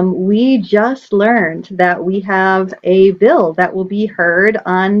 We just learned that we have a bill that will be heard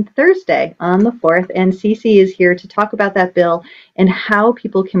on Thursday, on the 4th, and Cece is here to talk about that bill and how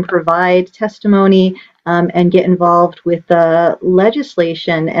people can provide testimony and get involved with the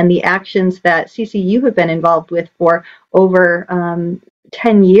legislation and the actions that Cece, you have been involved with for over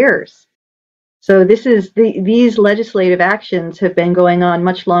 10 years. So these legislative actions have been going on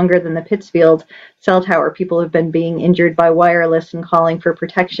much longer than the Pittsfield cell tower. People have been being injured by wireless and calling for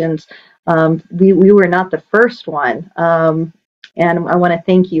protections. We were not the first one. And I want to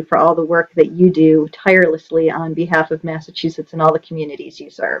thank you for all the work that you do tirelessly on behalf of Massachusetts and all the communities you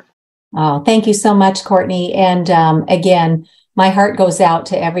serve. Oh, thank you so much, Courtney. And again, my heart goes out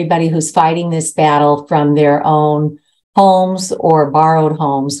to everybody who's fighting this battle from their own homes or borrowed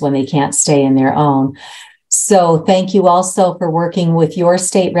homes when they can't stay in their own. So thank you also for working with your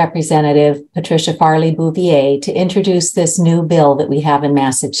state representative, Patricia Bouvier, to introduce this new bill that we have in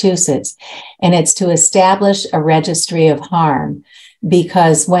Massachusetts. And it's to establish a registry of harm,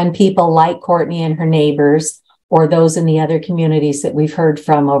 because when people like Courtney and her neighbors, or those in the other communities that we've heard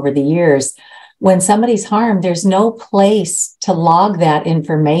from over the years, when somebody's harmed, there's no place to log that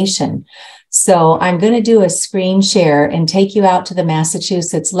information. So I'm going to do a screen share and take you out to the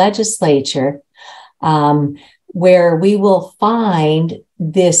Massachusetts legislature, where we will find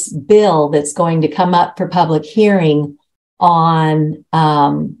this bill that's going to come up for public hearing on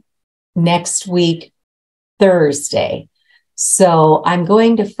next week, Thursday. So I'm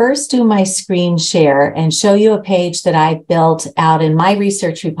going to first do my screen share and show you a page that I built out in my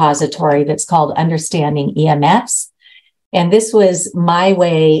research repository that's called Understanding EMFs. And this was my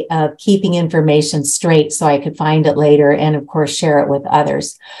way of keeping information straight so I could find it later and, of course, share it with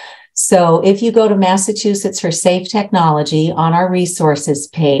others. So if you go to Massachusetts for Safe Technology on our resources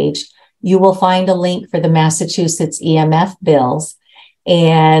page, you will find a link for the Massachusetts EMF bills.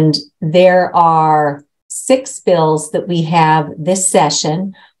 And there are 6 bills that we have this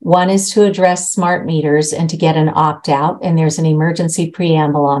session. One is to address smart meters and to get an opt-out, and there's an emergency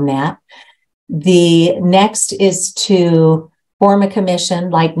preamble on that. The next is to form a commission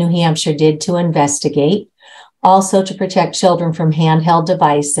like New Hampshire did to investigate, also to protect children from handheld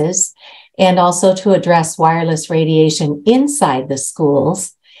devices, and also to address wireless radiation inside the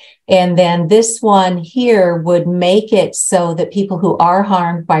schools. And then this one here would make it so that people who are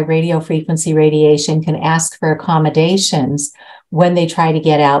harmed by radio frequency radiation can ask for accommodations when they try to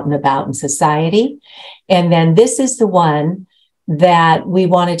get out and about in society. And then this is the one that we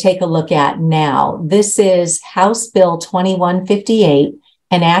want to take a look at now. This is House Bill 2158,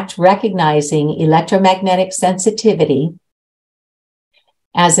 an act recognizing electromagnetic sensitivity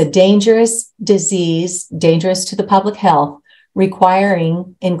as a dangerous disease, dangerous to the public health,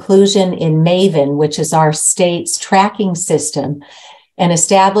 requiring inclusion in MAVEN, which is our state's tracking system, and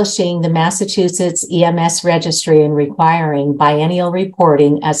establishing the Massachusetts EMS registry and requiring biennial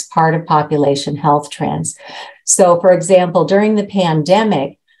reporting as part of population health trends. So, for example, during the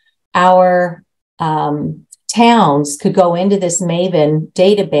pandemic, our towns could go into this MAVEN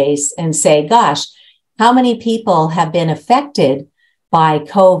database and say, gosh, how many people have been affected by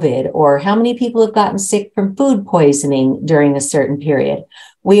COVID, or how many people have gotten sick from food poisoning during a certain period?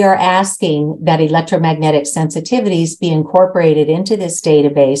 We are asking that electromagnetic sensitivities be incorporated into this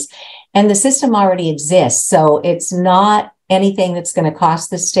database, and the system already exists. So it's not anything that's going to cost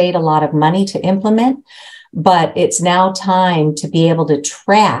the state a lot of money to implement, but it's now time to be able to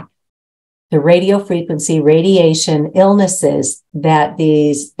track the radio frequency radiation illnesses that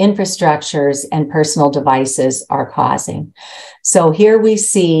these infrastructures and personal devices are causing. So here we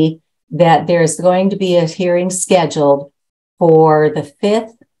see that there's going to be a hearing scheduled for the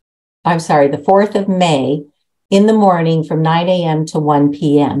 4th of May in the morning from 9 a.m. to 1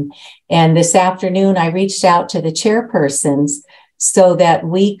 p.m. And this afternoon, I reached out to the chairpersons so that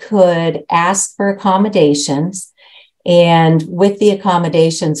we could ask for accommodations. And with the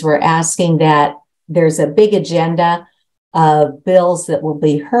accommodations, we're asking that there's a big agenda of bills that will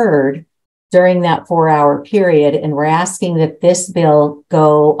be heard during that 4-hour period. And we're asking that this bill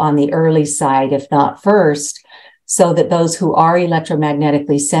go on the early side, if not first, so that those who are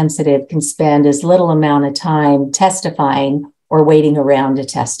electromagnetically sensitive can spend as little amount of time testifying or waiting around to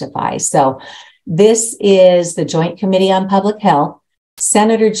testify. So this is the Joint Committee on Public Health.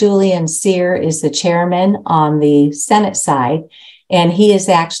 Senator Julian Cyr is the chairman on the Senate side, and he is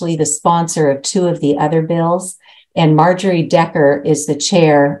actually the sponsor of 2 of the other bills. And Marjorie Decker is the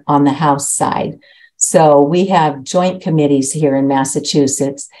chair on the House side. So we have joint committees here in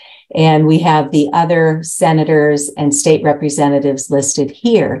Massachusetts. And we have the other senators and state representatives listed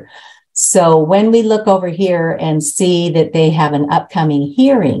here. So when we look over here and see that they have an upcoming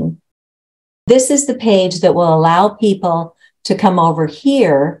hearing, this is the page that will allow people to come over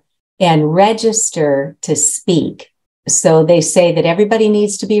here and register to speak. So they say that everybody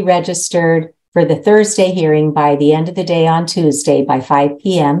needs to be registered for the Thursday hearing by the end of the day on Tuesday by 5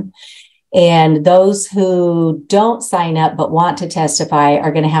 p.m. And those who don't sign up but want to testify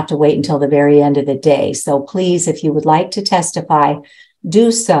are going to have to wait until the very end of the day. So please, if you would like to testify,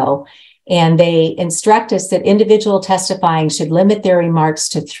 do so. And they instruct us that individual testifying should limit their remarks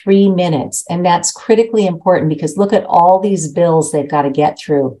to 3 minutes. And that's critically important because look at all these bills they've got to get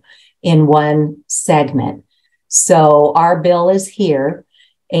through in one segment. So our bill is here.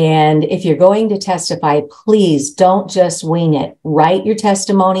 And if you're going to testify, please don't just wing it. Write your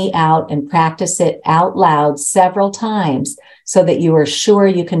testimony out and practice it out loud several times so that you are sure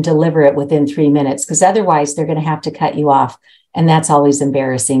you can deliver it within 3 minutes, because otherwise they're going to have to cut you off. And that's always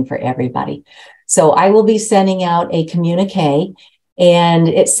embarrassing for everybody. So I will be sending out a communique, and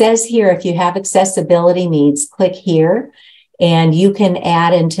it says here, if you have accessibility needs, click here. And you can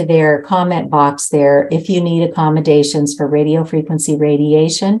add into their comment box there if you need accommodations for radio frequency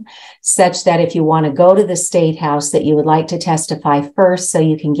radiation, such that if you want to go to the State House that you would like to testify first so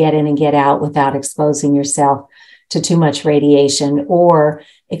you can get in and get out without exposing yourself to too much radiation, or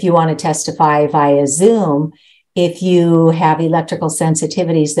if you want to testify via Zoom, if you have electrical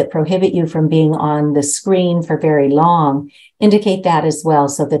sensitivities that prohibit you from being on the screen for very long, indicate that as well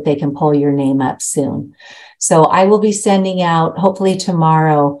so that they can pull your name up soon. So I will be sending out, hopefully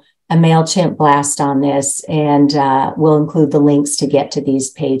tomorrow, a MailChimp blast on this, and we'll include the links to get to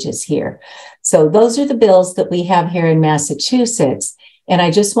these pages here. So those are the bills that we have here in Massachusetts. And I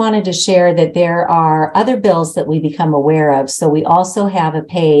just wanted to share that there are other bills that we become aware of. So we also have a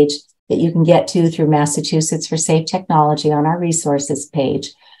page that you can get to through Massachusetts for Safe Technology on our resources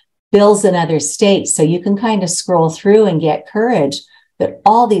page, bills in other states. So you can kind of scroll through and get courage that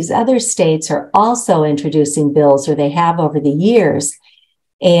all these other states are also introducing bills, or they have over the years,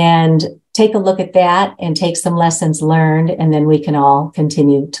 and take a look at that and take some lessons learned, and then we can all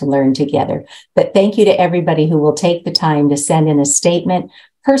continue to learn together. But thank you to everybody who will take the time to send in a statement.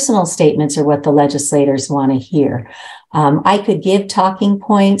 Personal statements are what the legislators want to hear. I could give talking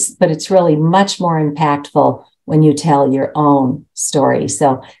points, but it's really much more impactful when you tell your own story.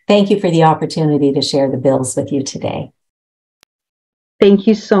 So thank you for the opportunity to share the bills with you today. Thank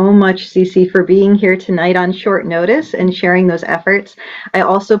you so much, Cece, for being here tonight on short notice and sharing those efforts. I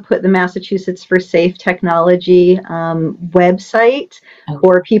also put the Massachusetts for Safe Technology website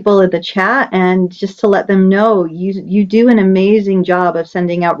for people in the chat, and just to let them know, you do an amazing job of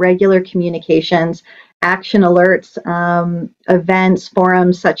sending out regular communications, action alerts, events,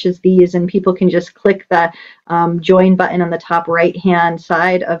 forums such as these, and people can just click the join button on the top right-hand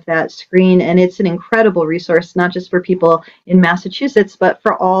side of that screen. And it's an incredible resource, not just for people in Massachusetts, but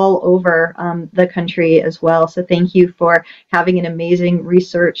for all over the country as well. So thank you for having an amazing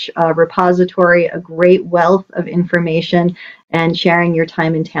research repository, a great wealth of information, and sharing your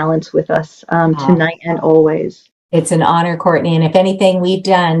time and talents with us tonight and always. It's an honor, Courtney. And if anything we've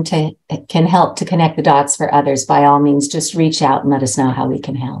done can help to connect the dots for others, by all means, just reach out and let us know how we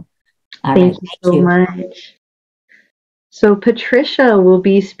can help. Thank you so much. So Patricia will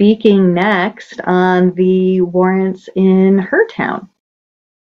be speaking next on the warrants in her town.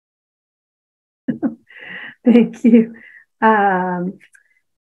 Thank you.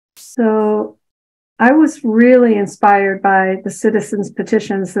 So I was really inspired by the citizens'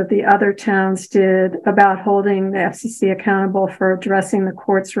 petitions that the other towns did about holding the FCC accountable for addressing the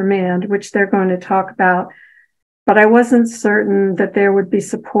court's remand, which they're going to talk about. But I wasn't certain that there would be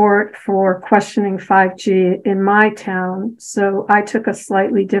support for questioning 5G in my town, so I took a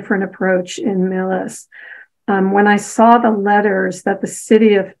slightly different approach in Millis. When I saw the letters that the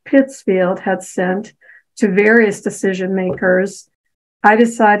city of Pittsfield had sent to various decision makers, I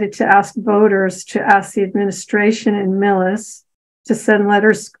decided to ask voters to ask the administration in Millis to send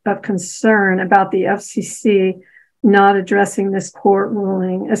letters of concern about the FCC not addressing this court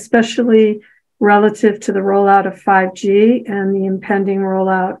ruling, especially relative to the rollout of 5G and the impending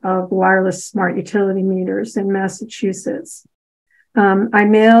rollout of wireless smart utility meters in Massachusetts. I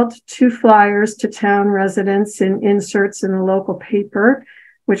mailed 2 flyers to town residents in inserts in the local paper,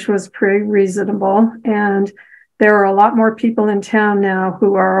 which was pretty reasonable. And there are a lot more people in town now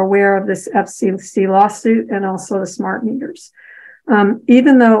who are aware of this FCC lawsuit and also the smart meters.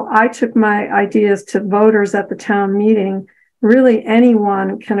 Even though I took my ideas to voters at the town meeting, really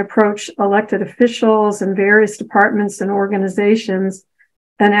anyone can approach elected officials and various departments and organizations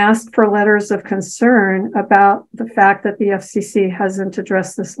and asked for letters of concern about the fact that the FCC hasn't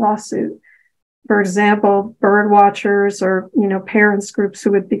addressed this lawsuit. For example, bird watchers or, parents groups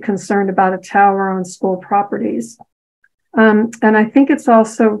who would be concerned about a tower on school properties. And I think it's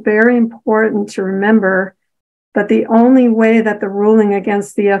also very important to remember that the only way that the ruling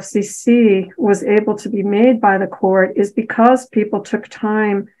against the FCC was able to be made by the court is because people took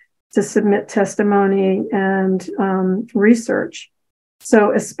time to submit testimony and research.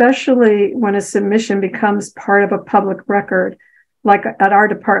 So especially when a submission becomes part of a public record, like at our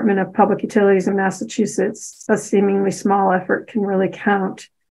Department of Public Utilities in Massachusetts, a seemingly small effort can really count.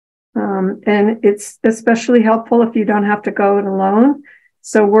 And it's especially helpful if you don't have to go it alone.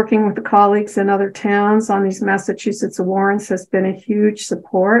 So working with the colleagues in other towns on these Massachusetts warrants has been a huge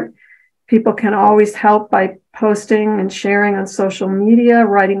support. People can always help by posting and sharing on social media,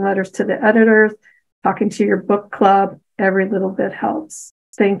 writing letters to the editors, talking to your book club. Every little bit helps.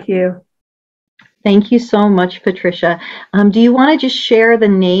 Thank you. Thank you so much, Patricia. Do you want to just share the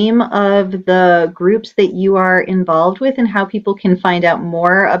name of the groups that you are involved with and how people can find out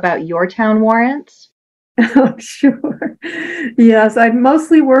more about your town warrants? Oh, sure. Yes, I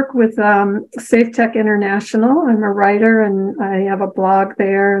mostly work with Safe Tech International. I'm a writer and I have a blog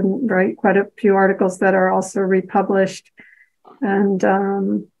there and write quite a few articles that are also republished. And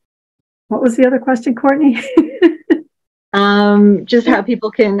what was the other question, Courtney? Just how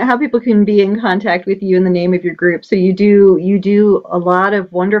people can be in contact with you in the name of your group. So you do a lot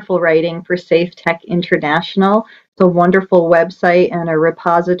of wonderful writing for Safe Tech International. It's a wonderful website and a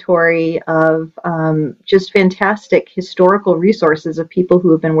repository of just fantastic historical resources of people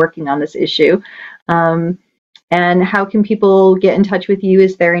who have been working on this issue. And how can people get in touch with you?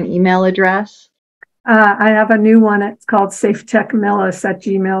 Is there an email address? I have a new one. It's called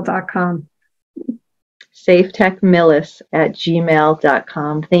safetechmillis@gmail.com.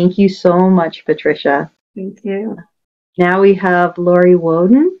 safetechmillis@gmail.com. Thank you so much, Patricia. Thank you. Now we have Lori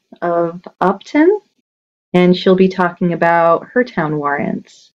Woden of Upton, and she'll be talking about her town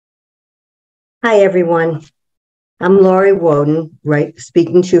warrants. Hi, everyone. I'm Lori Woden,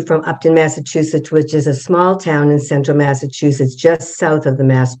 speaking to you from Upton, Massachusetts, which is a small town in central Massachusetts, just south of the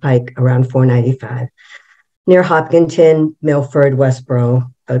Mass Pike, around 495, near Hopkinton, Milford,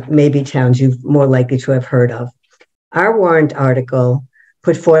 Westboro, maybe towns you're more likely to have heard of. Our warrant article,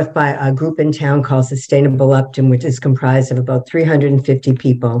 put forth by a group in town called Sustainable Upton, which is comprised of about 350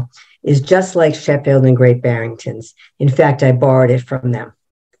 people, is just like Sheffield and Great Barrington's. In fact, I borrowed it from them.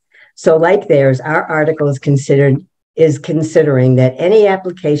 So like theirs, our article is considering that any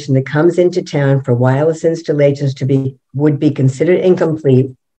application that comes into town for wireless installations would be considered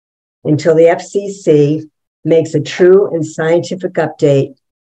incomplete until the FCC makes a true and scientific update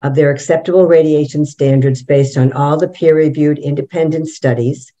of their acceptable radiation standards based on all the peer-reviewed independent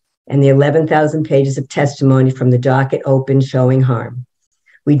studies and the 11,000 pages of testimony from the docket open showing harm.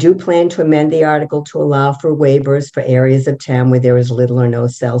 We do plan to amend the article to allow for waivers for areas of town where there is little or no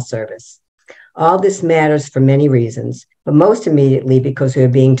cell service. All this matters for many reasons, but most immediately because we are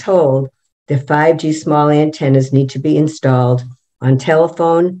being told that 5G small antennas need to be installed on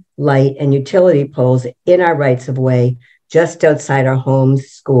telephone, light, and utility poles in our rights-of-way just outside our homes,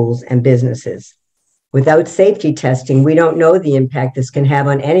 schools, and businesses. Without safety testing, we don't know the impact this can have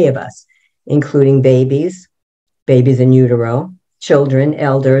on any of us, including babies in utero, children,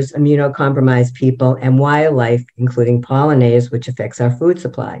 elders, immunocompromised people, and wildlife, including pollinators, which affects our food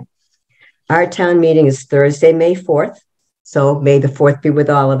supply. Our town meeting is Thursday, May 4th, so may the 4th be with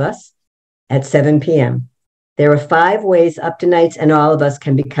all of us, at 7 p.m. There are 5 ways Uptonites and all of us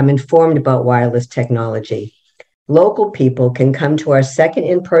can become informed about wireless technology. Local people can come to our second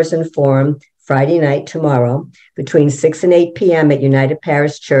in-person forum Friday night tomorrow between 6 and 8 p.m. at United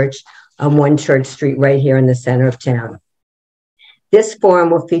Parish Church on 1 Church Street right here in the center of town. This forum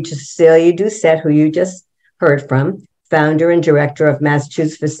will feature Cece Doucette, who you just heard from, founder and director of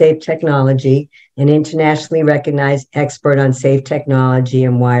Massachusetts for Safe Technology, an internationally recognized expert on safe technology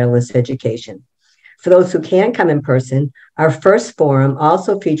and wireless education. For those who can't come in person, our first forum,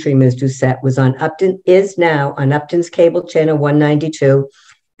 also featuring Ms. Doucette, is now on Upton's cable channel 192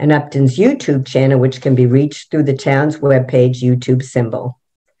 and Upton's YouTube channel, which can be reached through the town's webpage YouTube symbol.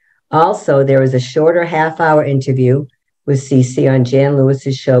 Also, there is a shorter half-hour interview with Cece on Jan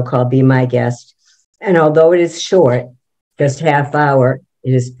Lewis's show called Be My Guest. And although it is short, just half hour,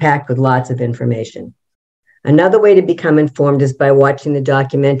 it is packed with lots of information. Another way to become informed is by watching the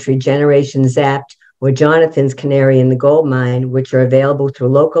documentary Generation Zapped or Johnathan's Canary in the Gold Mine, which are available through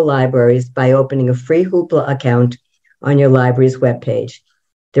local libraries by opening a free Hoopla account on your library's webpage.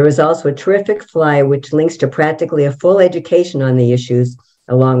 There is also a terrific flyer which links to practically a full education on the issues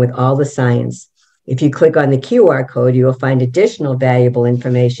along with all the science. If you click on the QR code, you will find additional valuable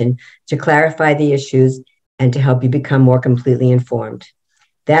information to clarify the issues and to help you become more completely informed.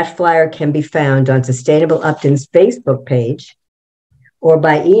 That flyer can be found on Sustainable Upton's Facebook page or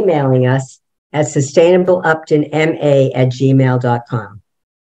by emailing us at sustainableuptonma@gmail.com.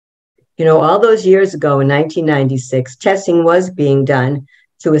 You know, all those years ago in 1996, testing was being done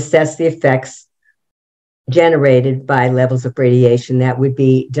to assess the effects generated by levels of radiation that would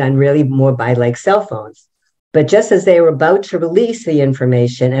be done really more by like cell phones. But just as they were about to release the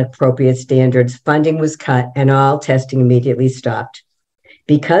information at appropriate standards, funding was cut and all testing immediately stopped.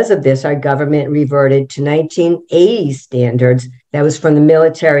 Because of this, our government reverted to 1980 standards that was from the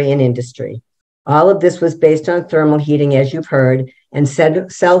military and industry. All of this was based on thermal heating, as you've heard, and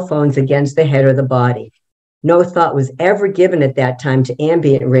set cell phones against the head or the body. No thought was ever given at that time to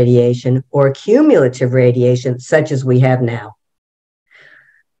ambient radiation or cumulative radiation, such as we have now,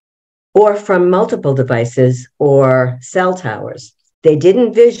 or from multiple devices or cell towers. They did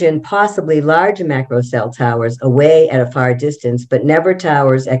envision possibly large macro cell towers away at a far distance, but never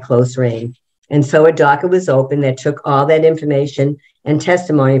towers at close range. And so a docket was opened that took all that information and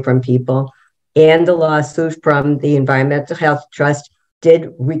testimony from people, and the lawsuit from the Environmental Health Trust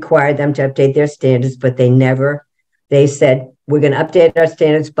did require them to update their standards, but they said, we're going to update our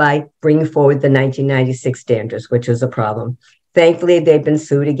standards by bringing forward the 1996 standards, which was a problem. Thankfully, they've been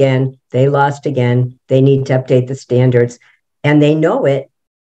sued again. They lost again. They need to update the standards, and they know it,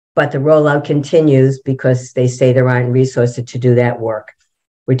 but the rollout continues because they say there aren't resources to do that work,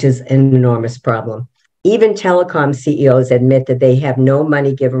 which is an enormous problem. Even telecom CEOs admit that they have no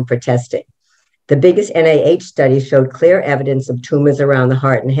money given for testing. The biggest NIH study showed clear evidence of tumors around the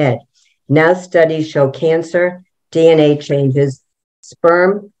heart and head. Now studies show cancer, DNA changes,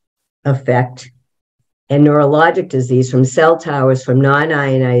 sperm effect, and neurologic disease from cell towers from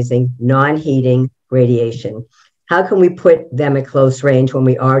non-ionizing, non-heating radiation. How can we put them at close range when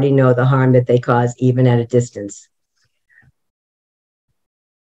we already know the harm that they cause even at a distance?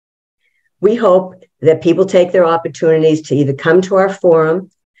 We hope that people take their opportunities to either come to our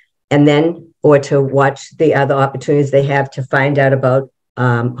forum and then or to watch the other opportunities they have to find out about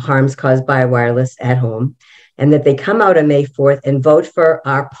harms caused by wireless at home, and that they come out on May 4th and vote for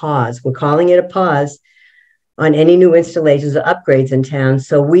our pause. We're calling it a pause on any new installations or upgrades in town,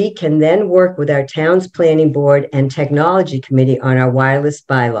 so we can then work with our town's planning board and technology committee on our wireless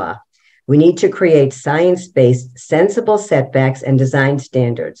bylaw. We need to create science-based, sensible setbacks and design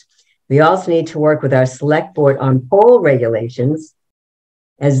standards. We also need to work with our select board on pole regulations,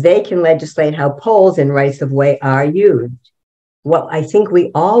 as they can legislate how poles and rights of way are used. What I think we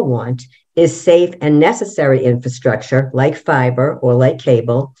all want is safe and necessary infrastructure like fiber or like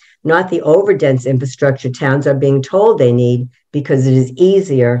cable, not the overdense infrastructure towns are being told they need because it is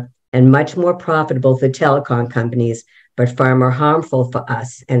easier and much more profitable for telecom companies, but far more harmful for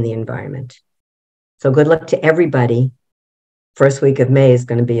us and the environment. So good luck to everybody. First week of May is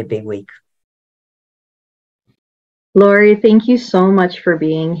going to be a big week. Lori, thank you so much for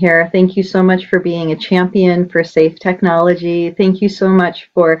being here. Thank you so much for being a champion for safe technology. Thank you so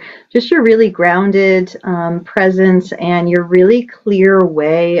much for just your really grounded presence and your really clear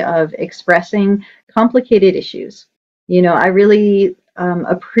way of expressing complicated issues. You know, I really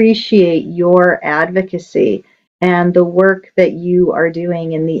appreciate your advocacy and the work that you are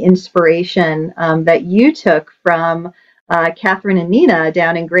doing and the inspiration that you took from Catherine and Nina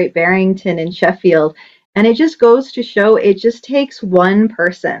down in Great Barrington in Sheffield. And it just goes to show it just takes one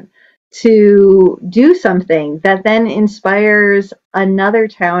person to do something that then inspires another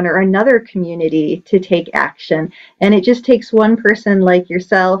town or another community to take action. And it just takes one person like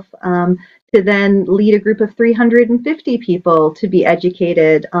yourself to then lead a group of 350 people to be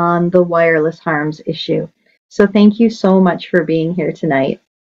educated on the wireless harms issue. So thank you so much for being here tonight.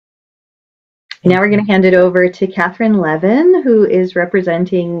 Now we're going to hand it over to Catherine Levin, who is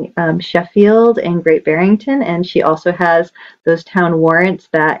representing Sheffield and Great Barrington, and she also has those town warrants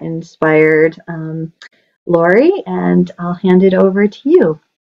that inspired Lori, and I'll hand it over to you.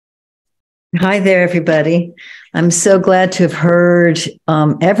 Hi there, everybody. I'm so glad to have heard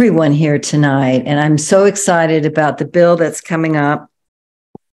everyone here tonight, and I'm so excited about the bill that's coming up.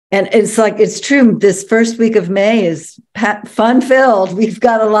 And it's true, this first week of May is fun-filled. We've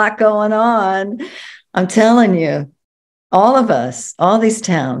got a lot going on. I'm telling you, all of us, all these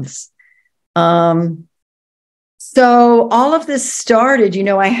towns. So all of this started, you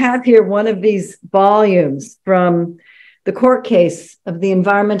know, I have here one of these volumes from the court case of the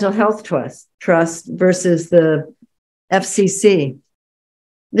Environmental Health Trust versus the FCC.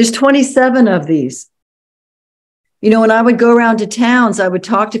 There's 27 of these. You know, when I would go around to towns, I would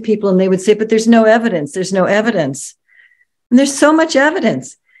talk to people and they would say, but there's no evidence. There's no evidence. And there's so much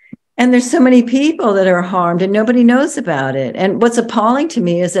evidence. And there's so many people that are harmed and nobody knows about it. And what's appalling to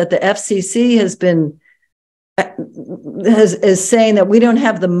me is that the FCC is saying that we don't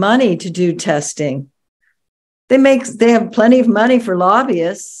have the money to do testing. They have plenty of money for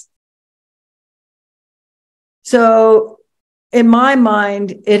lobbyists. So in my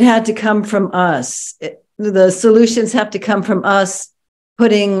mind, it had to come from us. The solutions have to come from us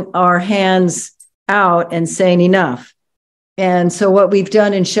putting our hands out and saying enough. And so what we've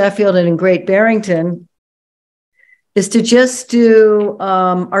done in Sheffield and in Great Barrington is to just do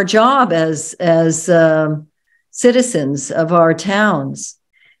our job as citizens of our towns.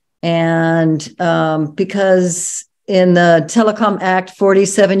 And because in the Telecom Act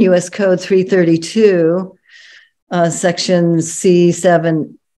 47 U.S. Code 332, section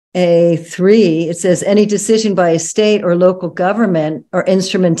C7A3, it says any decision by a state or local government or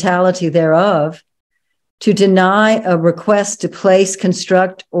instrumentality thereof to deny a request to place,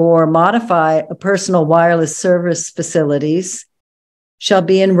 construct, or modify a personal wireless service facilities shall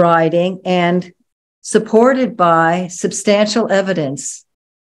be in writing and supported by substantial evidence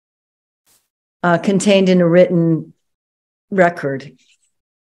contained in a written record.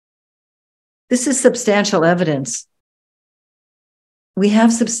 This is substantial evidence. We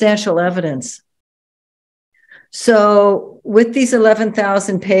have substantial evidence. So with these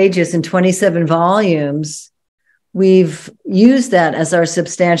 11,000 pages and 27 volumes, we've used that as our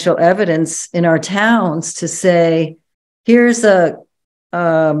substantial evidence in our towns to say, here's a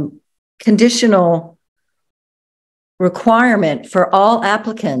conditional requirement for all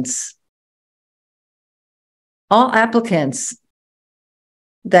applicants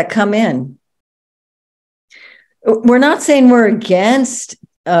that come in. We're not saying we're against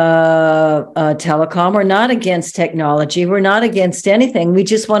telecom. We're not against technology. We're not against anything. We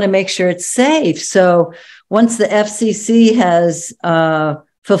just want to make sure it's safe. So once the FCC has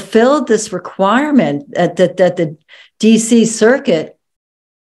fulfilled this requirement that the DC circuit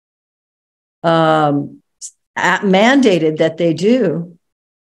mandated that they do,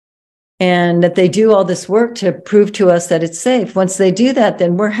 and that they do all this work to prove to us that it's safe. Once they do that,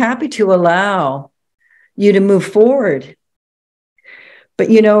 then we're happy to allow you to move forward.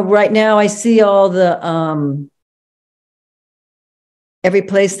 But, you know, right now I see all the, every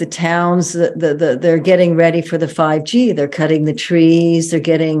place, the towns, they're getting ready for the 5G. They're cutting the trees. They're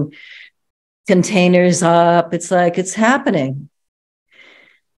getting containers up. It's like, it's happening.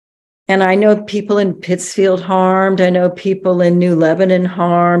 And I know people in Pittsfield harmed. I know people in New Lebanon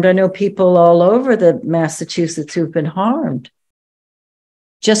harmed. I know people all over the Massachusetts who've been harmed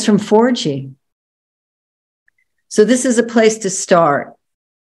just from 4G. So this is a place to start.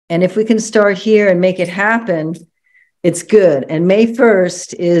 And if we can start here and make it happen, it's good. And May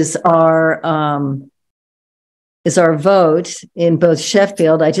 1st is our vote in both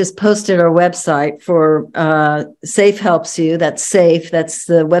Sheffield. I just posted our website for Safe Helps You. That's Safe. That's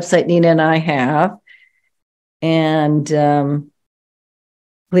the website Nina and I have. And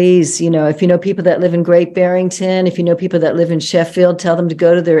please, you know, if you know people that live in Great Barrington, if you know people that live in Sheffield, tell them to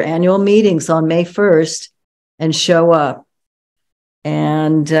go to their annual meetings on May 1st and show up.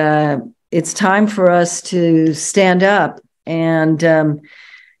 And it's time for us to stand up. And,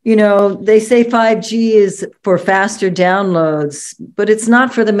 you know, they say 5G is for faster downloads, but it's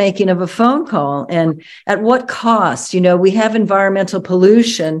not for the making of a phone call. And at what cost? You know, we have environmental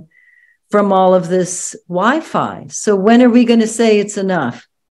pollution from all of this Wi-Fi. So when are we going to say it's enough?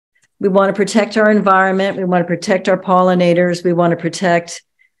 We want to protect our environment. We want to protect our pollinators. We want to protect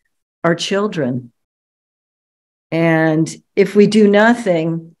our children. And if we do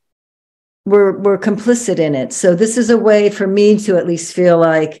nothing, we're complicit in it. So this is a way for me to at least feel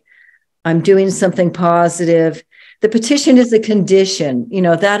like I'm doing something positive. The petition is a condition, you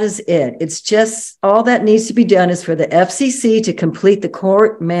know, that is it. It's just all that needs to be done is for the FCC to complete the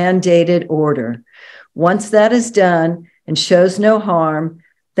court mandated order. Once that is done and shows no harm,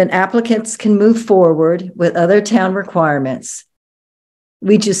 then applicants can move forward with other town requirements.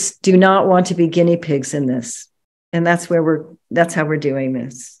 We just do not want to be guinea pigs in this. And that's how we're doing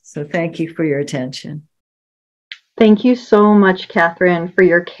this. So thank you for your attention. Thank you so much, Catherine, for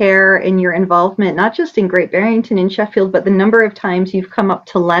your care and your involvement, not just in Great Barrington and Sheffield, but the number of times you've come up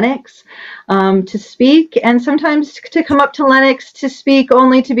to Lenox to speak, and sometimes to come up to Lenox to speak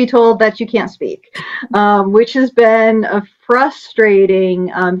only to be told that you can't speak, which has been a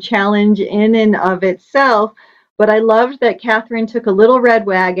frustrating challenge in and of itself. But I loved that Catherine took a little red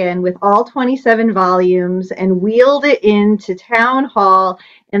wagon with all 27 volumes and wheeled it into town hall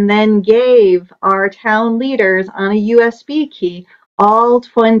and then gave our town leaders on a USB key all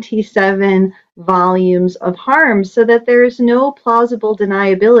 27 volumes of harms so that there is no plausible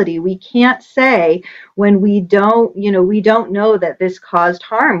deniability. We can't say when we don't know that this caused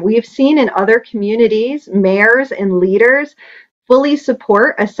harm. We've seen in other communities, mayors and leaders fully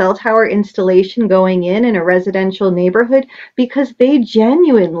support a cell tower installation going in a residential neighborhood because they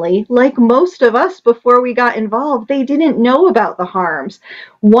genuinely, like most of us before we got involved, they didn't know about the harms.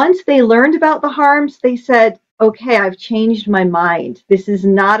 Once they learned about the harms, they said, okay, I've changed my mind. This is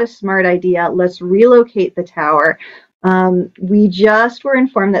not a smart idea. Let's relocate the tower. We just were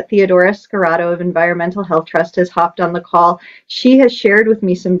informed that Theodora Scarato of Environmental Health Trust has hopped on the call. She has shared with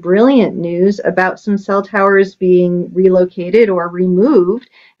me some brilliant news about some cell towers being relocated or removed.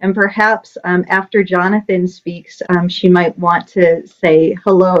 And perhaps after Johnathan speaks, she might want to say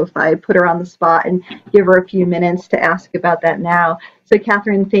hello if I put her on the spot and give her a few minutes to ask about that now. So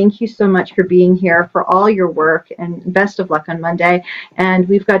Catherine, thank you so much for being here, for all your work, and best of luck on Monday. And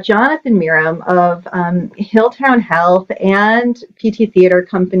we've got Johnathan Mirin of Hilltown Health and PT Theater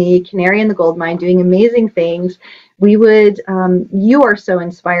Company, Canary in the Gold Mine, doing amazing things. You are so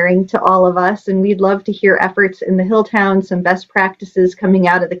inspiring to all of us, and we'd love to hear efforts in the Hilltown, some best practices coming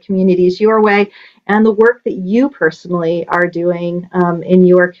out of the communities your way, and the work that you personally are doing in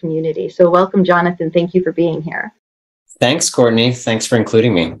your community. So welcome, Johnathan. Thank you for being here. Thanks, Courtney. Thanks for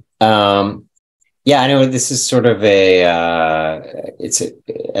including me. Yeah, I know this is sort of as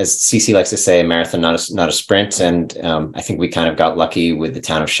Cece likes to say, a marathon, not a sprint. And I think we kind of got lucky with the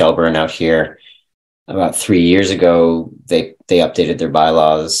town of Shelburne out here. About 3 years ago, they updated their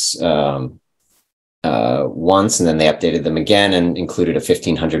bylaws once, and then they updated them again and included a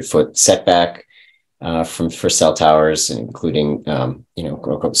 1,500-foot setback for cell towers, including quote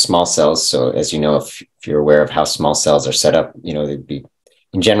unquote small cells. So as you know, if you're aware of how small cells are set up, they'd be,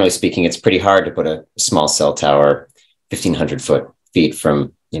 and generally speaking, it's pretty hard to put a small cell tower 1,500 feet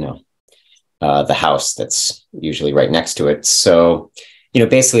from the house that's usually right next to it. So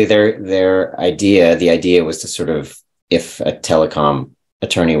basically the idea was to sort of, if a telecom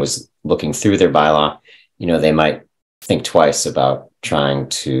attorney was looking through their bylaw, they might think twice about trying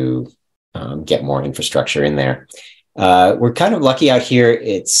to get more infrastructure in there. We're kind of lucky out here.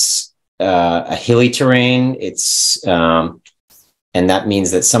 It's a hilly terrain. And that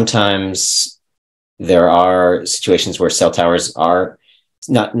means that sometimes there are situations where cell towers are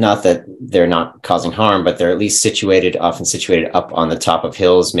not that they're not causing harm, but they're at least often situated up on the top of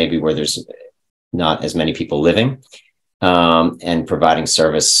hills, maybe where there's not as many people living, and providing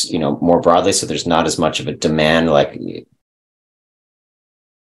service, more broadly. So there's not as much of a demand,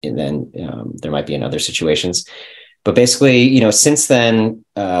 and then there might be in other situations. But basically, since then,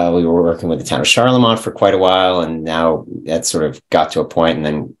 we were working with the town of Charlemont for quite a while, and now that sort of got to a point and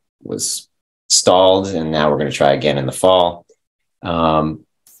then was stalled, and now we're going to try again in the fall.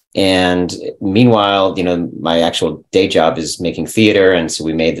 And meanwhile, my actual day job is making theater, and so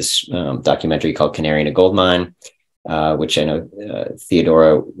we made this documentary called Canary in a Gold Mine, which I know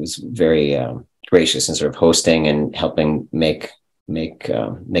Theodora was very gracious in sort of hosting and helping make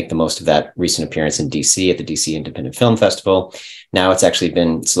the most of that recent appearance in DC at the DC Independent Film Festival. Now it's actually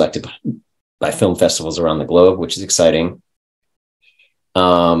been selected by film festivals around the globe, which is exciting.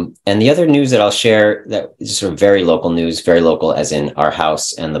 And the other news that I'll share that is sort of very local as in our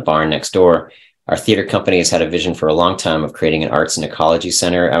house and the barn next door. Our theater company has had a vision for a long time of creating an arts and ecology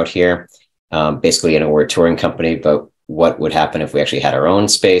center out here. Basically, we're a touring company, but what would happen if we actually had our own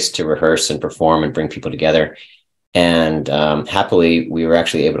space to rehearse and perform and bring people together? And happily, we were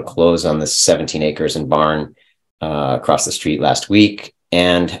actually able to close on this 17 acres and barn across the street last week.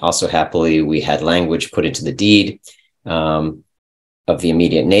 And also happily, we had language put into the deed of the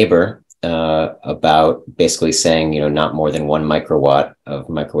immediate neighbor about basically saying, not more than 1 microwatt of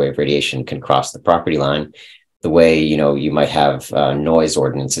microwave radiation can cross the property line, the way, you might have noise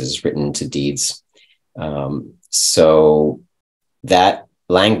ordinances written into deeds. So that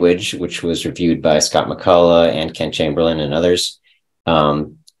language, which was reviewed by Scott McCullough and Ken Chamberlin and others,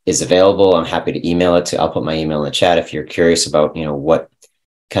 is available. I'm happy to email it I'll put my email in the chat if you're curious about, what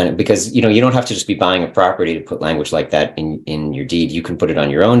kind of, because, you don't have to just be buying a property to put language like that in your deed. You can put it on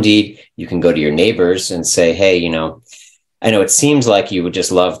your own deed. You can go to your neighbors and say, hey, I know it seems like you would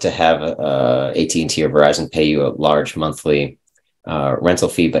just love to have AT&T or Verizon pay you a large monthly rental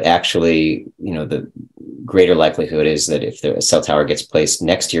fee, but actually, the greater likelihood is that if the cell tower gets placed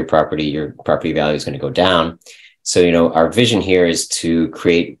next to your property value is going to go down. So, our vision here is to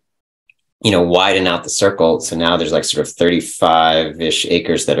create widen out the circle. So now there's like sort of 35-ish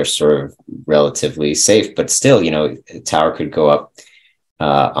acres that are sort of relatively safe, but still, a tower could go up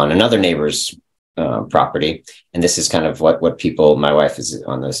on another neighbor's property. And this is kind of what people, my wife is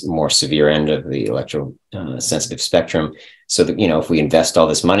on the more severe end of the electrosensitive spectrum. So that, if we invest all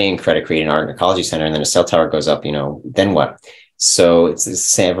this money in credit creating an art and ecology center, and then a cell tower goes up, then what? So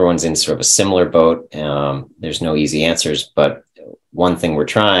it's everyone's in sort of a similar boat. There's no easy answers, but one thing we're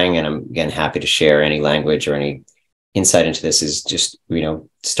trying, and I'm again happy to share any language or any insight into this, is just,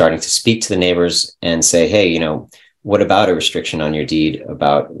 starting to speak to the neighbors and say, hey, what about a restriction on your deed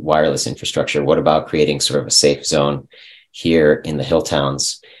about wireless infrastructure? What about creating sort of a safe zone here in the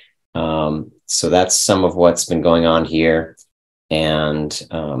Hilltowns? So that's some of what's been going on here. And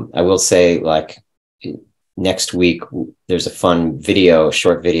I will say, like, next week, there's a fun video,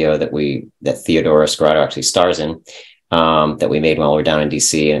 short video that Theodora Scarato actually stars in, that we made while we were down in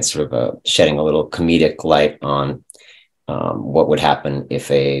DC. And it's sort of shedding a little comedic light on what would happen if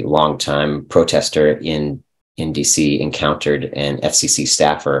a longtime protester in DC encountered an FCC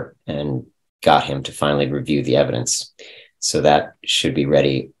staffer and got him to finally review the evidence. So that should be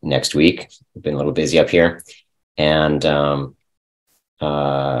ready next week. We've been a little busy up here, and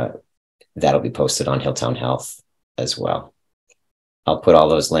that'll be posted on Hilltown Health as well. I'll put all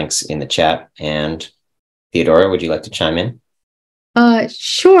those links in the chat. And Theodora, would you like to chime in?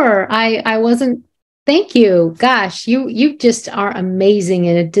 Sure. I wasn't. Thank you. Gosh, you just are amazing,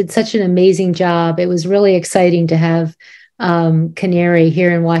 and it did such an amazing job. It was really exciting to have Canary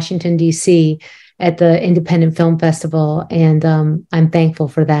here in Washington, D.C. at the Independent Film Festival, and I'm thankful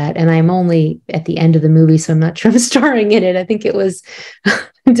for that. And I'm only at the end of the movie, so I'm not sure I'm starring in it. I think it was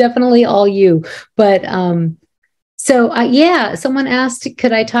definitely all you. But yeah, someone asked,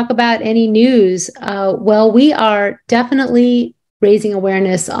 could I talk about any news? Well, we are definitely raising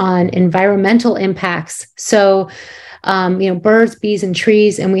awareness on environmental impacts. So, birds, bees, and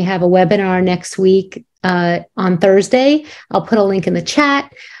trees. And we have a webinar next week on Thursday. I'll put a link in the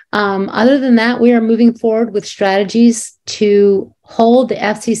chat. Other than that, we are moving forward with strategies to hold the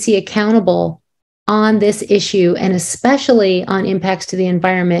FCC accountable on this issue, and especially on impacts to the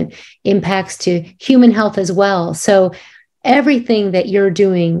environment, impacts to human health as well. So everything that you're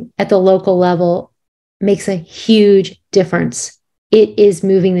doing at the local level makes a huge difference. It is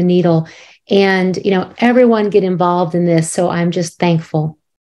moving the needle, and, everyone get involved in this. So I'm just thankful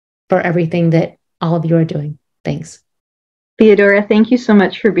for everything that all of you are doing. Thanks. Theodora, thank you so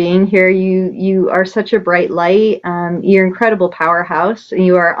much for being here. You are such a bright light. You're an incredible powerhouse.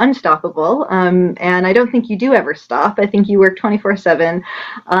 You are unstoppable. And I don't think you do ever stop. I think you work 24/7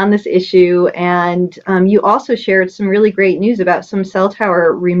 on this issue. And you also shared some really great news about some cell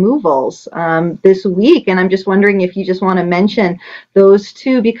tower removals this week. And I'm just wondering if you just want to mention those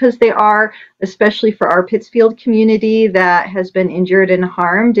two, because they are, especially for our Pittsfield community that has been injured and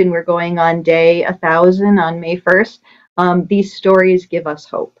harmed. And we're going on day 1,000 on May 1st. These stories give us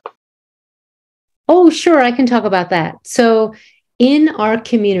hope. Oh, sure. I can talk about that. So in our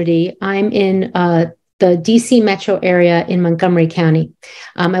community, I'm in the DC metro area in Montgomery County.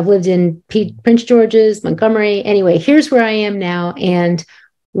 I've lived in Prince George's, Montgomery. Anyway, here's where I am now. And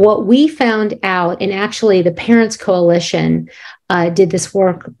what we found out, and actually the Parents Coalition did this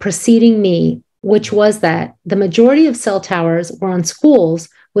work preceding me, which was that the majority of cell towers were on schools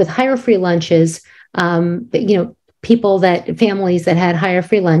with higher free lunches, families that had higher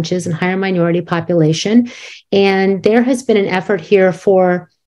free lunches and higher minority population. And there has been an effort here it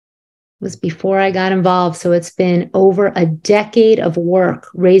was before I got involved. So it's been over a decade of work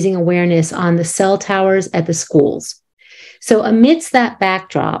raising awareness on the cell towers at the schools. So amidst that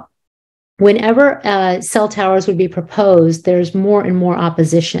backdrop, whenever cell towers would be proposed, there's more and more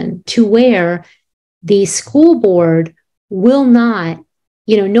opposition to where the school board will not,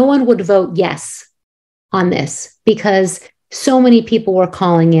 no one would vote yes on this, because so many people were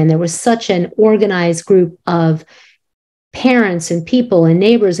calling in. There was such an organized group of parents and people and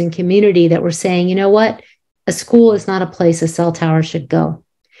neighbors and community that were saying, you know what, a school is not a place a cell tower should go.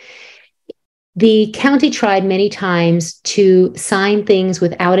 The county tried many times to sign things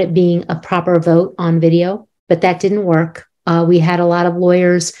without it being a proper vote on video, but that didn't work. We had a lot of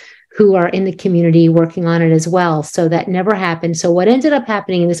lawyers who are in the community working on it as well. So that never happened. So what ended up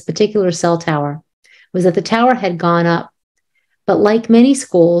happening in this particular cell tower was that the tower had gone up, but like many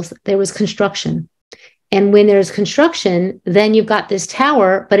schools, there was construction. And when there's construction, then you've got this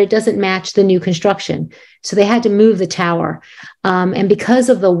tower, but it doesn't match the new construction. So they had to move the tower. And because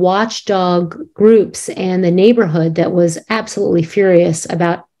of the watchdog groups and the neighborhood that was absolutely furious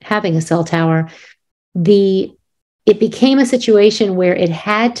about having a cell tower, it it became a situation where it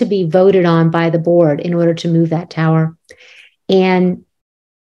had to be voted on by the board in order to move that tower. And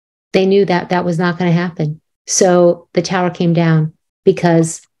they knew that that was not going to happen. So the tower came down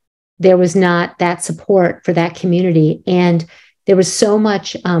because there was not that support for that community. And there was so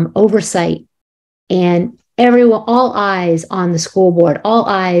much oversight, and everyone, all eyes on the school board, all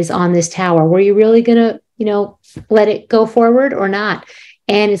eyes on this tower. Were you really going to, let it go forward or not?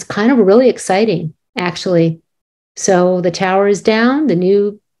 And it's kind of really exciting, actually. So the tower is down, the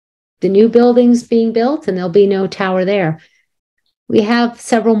new building's being built, and there'll be no tower there. We have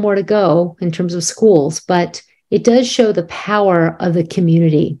several more to go in terms of schools, but it does show the power of the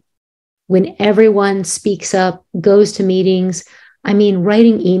community. When everyone speaks up, goes to meetings,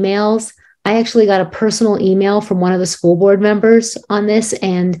 writing emails. I actually got a personal email from one of the school board members on this,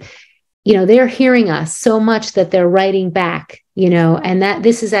 and, they're hearing us so much that they're writing back, and that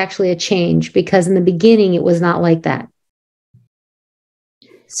this is actually a change, because in the beginning, it was not like that.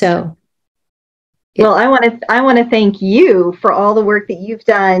 So. Well, I want to thank you for all the work that you've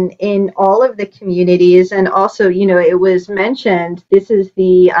done in all of the communities. And also, it was mentioned, this is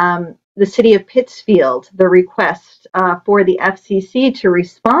the city of Pittsfield, the request for the FCC to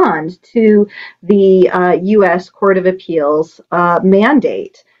respond to the U.S. Court of Appeals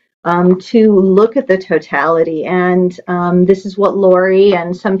mandate to look at the totality. And this is what Lori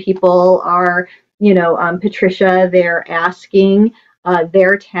and some people are, Patricia, they're asking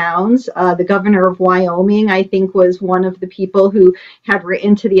their towns. The governor of Wyoming, I think, was one of the people who had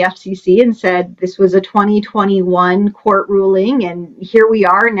written to the FCC and said this was a 2021 court ruling, and here we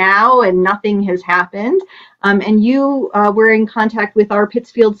are now, and nothing has happened. And you were in contact with our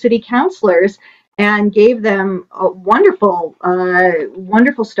Pittsfield city councilors and gave them a wonderful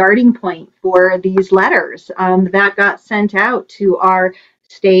starting point for these letters that got sent out to our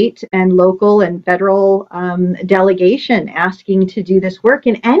state and local and federal delegation asking to do this work.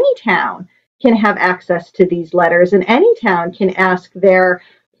 And any town can have access to these letters, and any town can ask their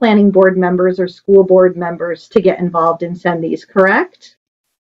planning board members or school board members to get involved and send these, correct?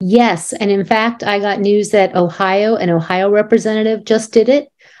 Yes. And in fact, I got news that an Ohio representative just did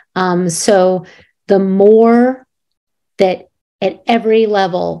it. So the more that at every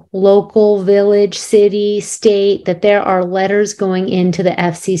level, local, village, city, state, that there are letters going into the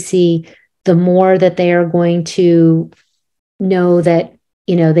FCC, the more that they are going to know that,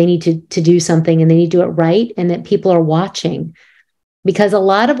 they need to do something, and they need to do it right, and that people are watching. Because a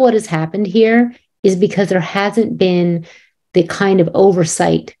lot of what has happened here is because there hasn't been the kind of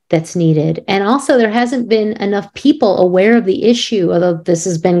oversight that's needed. And also there hasn't been enough people aware of the issue, although this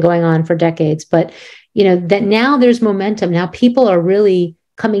has been going on for decades. But that now there's momentum. Now people are really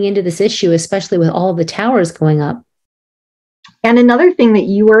coming into this issue, especially with all of the towers going up. And another thing that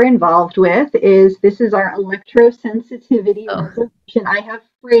you were involved with is this is our electrosensitivity resolution. I have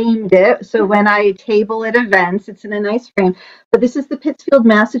framed it, so when I table at events, it's in a nice frame. But this is the Pittsfield,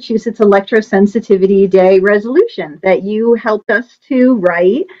 Massachusetts Electrosensitivity Day resolution that you helped us to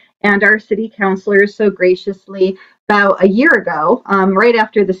write, and our city councilors so graciously about a year ago, right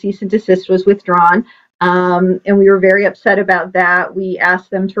after the cease and desist was withdrawn. And we were very upset about that. We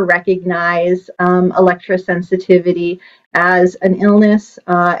asked them to recognize electrosensitivity as an illness,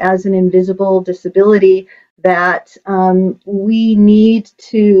 as an invisible disability, that we need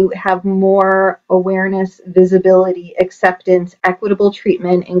to have more awareness, visibility, acceptance, equitable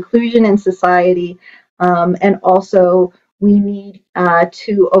treatment, inclusion in society, and also we need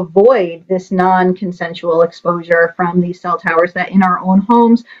to avoid this non-consensual exposure from these cell towers, that in our own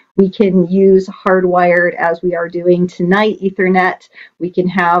homes, we can use hardwired, as we are doing tonight, Ethernet. We can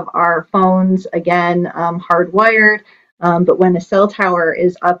have our phones, again, hardwired. But when a cell tower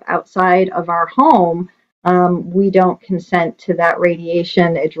is up outside of our home, we don't consent to that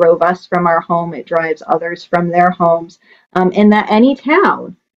radiation. It drove us from our home. It drives others from their homes. And that any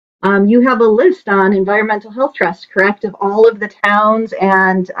town, you have a list on Environmental Health Trust, correct, of all of the towns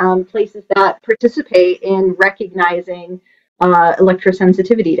and places that participate in recognizing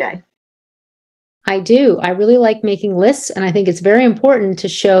Electrosensitivity Day. I do. I really like making lists, and I think it's very important to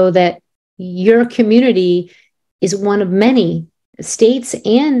show that your community is one of many states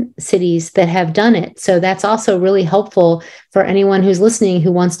and cities that have done it. So that's also really helpful for anyone who's listening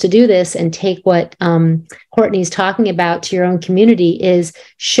who wants to do this and take what Courtney's talking about to your own community, is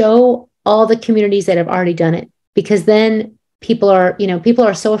show all the communities that have already done it, because then people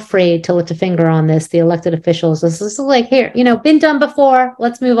are so afraid to lift a finger on this, the elected officials. This is like, here, been done before,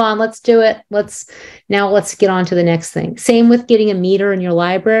 let's move on, let's do it. Let's get on to the next thing. Same with getting a meter in your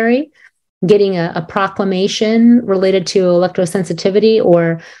library, getting a proclamation related to electrosensitivity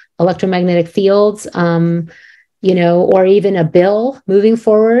or electromagnetic fields. or even a bill moving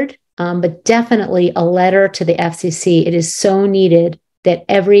forward, but definitely a letter to the FCC. It is so needed that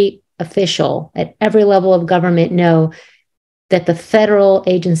every official at every level of government know that the federal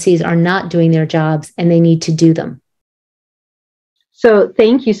agencies are not doing their jobs and they need to do them. So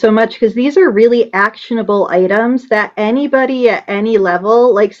thank you so much, because these are really actionable items that anybody at any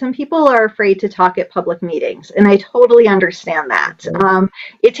level, like some people are afraid to talk at public meetings, and I totally understand that.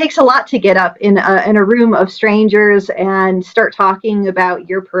 It takes a lot to get up in a room of strangers and start talking about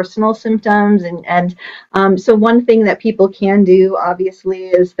your personal symptoms. So one thing that people can do, obviously,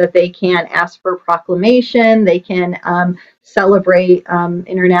 is that they can ask for a proclamation. They can celebrate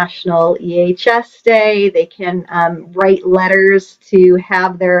International EHS Day. They can write letters to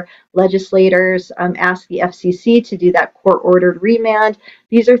have their legislators ask the FCC to do that court-ordered remand.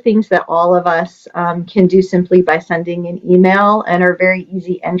 These are things that all of us can do simply by sending an email and are very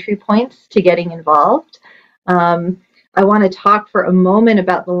easy entry points to getting involved. I want to talk for a moment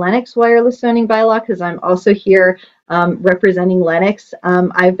about the Lenox wireless zoning bylaw, because I'm also here representing Lenox.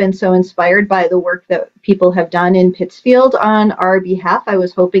 I've been so inspired by the work that people have done in Pittsfield on our behalf. I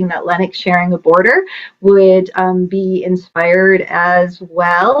was hoping that Lenox sharing a border would be inspired as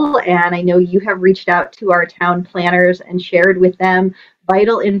well. And I know you have reached out to our town planners and shared with them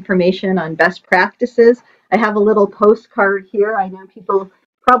vital information on best practices. I have a little postcard here. I know people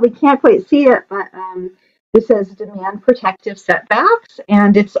probably can't quite see it, but this says demand protective setbacks,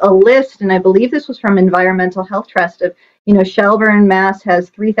 and it's a list, and I believe this was from Environmental Health Trust of, Shelburne, Mass has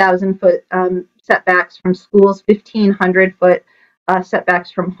 3,000 foot setbacks from schools, 1,500 foot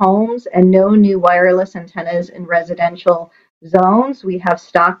setbacks from homes, and no new wireless antennas in residential zones. We have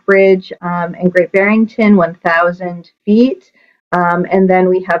Stockbridge and Great Barrington, 1,000 feet. And then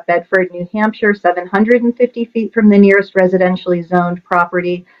we have Bedford, New Hampshire, 750 feet from the nearest residentially zoned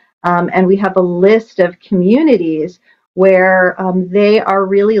property. And we have a list of communities where they are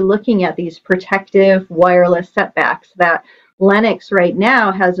really looking at these protective wireless setbacks. That Lenox right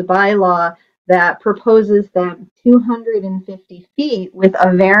now has a bylaw that proposes them 250 feet with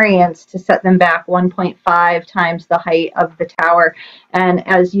a variance to set them back 1.5 times the height of the tower. And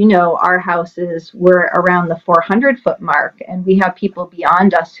as you know, our houses were around the 400-foot mark, and we have people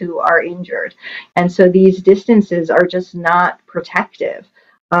beyond us who are injured. And so these distances are just not protective.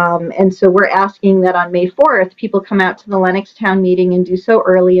 And so we're asking that on May 4th, people come out to the Lenox town meeting and do so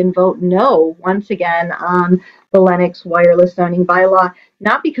early and vote no, once again, on the Lenox wireless zoning bylaw,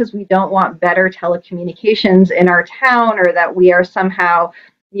 not because we don't want better telecommunications in our town or that we are somehow,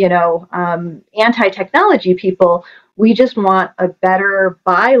 anti-technology people. We just want a better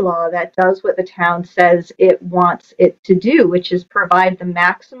bylaw that does what the town says it wants it to do, which is provide the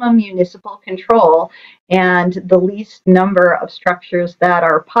maximum municipal control and the least number of structures that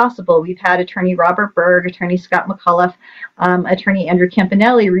are possible. We've had Attorney Robert Berg, Attorney Scott McCullough, Attorney Andrew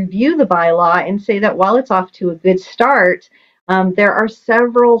Campanelli review the bylaw and say that while it's off to a good start, there are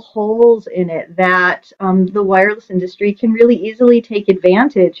several holes in it that the wireless industry can really easily take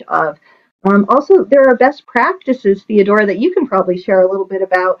advantage of. Also, there are best practices, Theodora, that you can probably share a little bit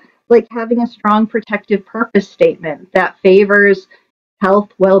about, like having a strong protective purpose statement that favors health,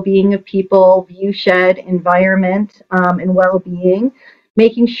 well-being of people, viewshed, environment, and well-being.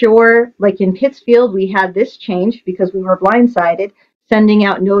 Making sure, like in Pittsfield, we had this change because we were blindsided, sending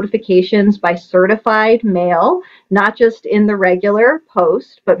out notifications by certified mail, not just in the regular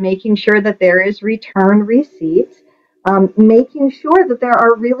post, but making sure that there is return receipts. Making sure that there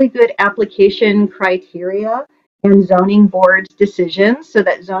are really good application criteria in zoning board decisions so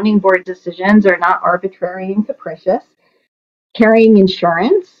that zoning board decisions are not arbitrary and capricious. Carrying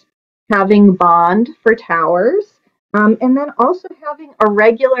insurance, having bond for towers, and then also having a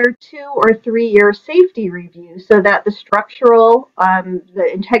regular 2 or 3 year safety review so that the structural, the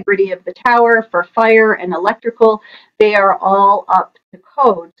integrity of the tower for fire and electrical, they are all up to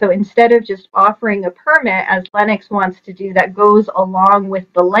code. So instead of just offering a permit, as Lenox wants to do, that goes along with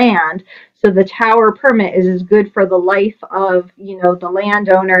the land, so the tower permit is as good for the life of, the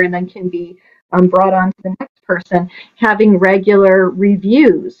landowner and then can be brought on to the next person, having regular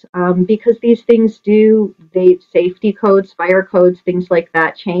reviews, because these things safety codes, fire codes, things like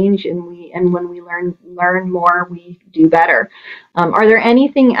that change, and when we learn more, we do better. Are there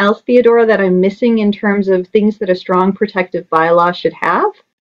anything else, Theodora, that I'm missing in terms of things that a strong protective bylaw should have?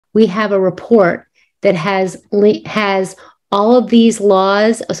 We have a report that has all of these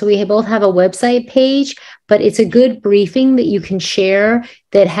laws. So we both have a website page, but it's a good briefing that you can share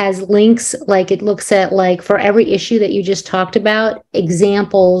that has links, like it looks at, like for every issue that you just talked about,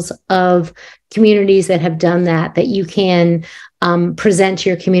 examples of communities that have done that you can present to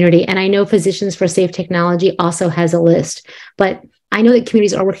your community. And I know Physicians for Safe Technology also has a list, but I know that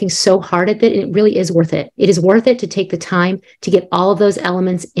communities are working so hard at it, and it really is worth it. It is worth it to take the time to get all of those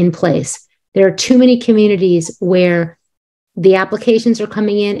elements in place. There are too many communities where the applications are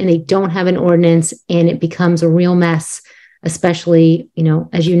coming in and they don't have an ordinance, and it becomes a real mess, especially,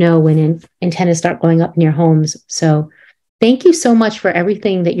 as you know, when antennas start going up in your homes. So thank you so much for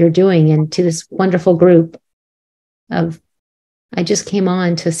everything that you're doing, and to this wonderful group I just came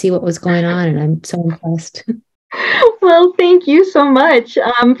on to see what was going on, and I'm so impressed. Well, thank you so much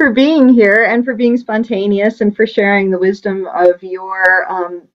for being here and for being spontaneous and for sharing the wisdom of your,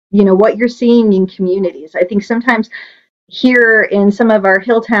 what you're seeing in communities. I think sometimes here in some of our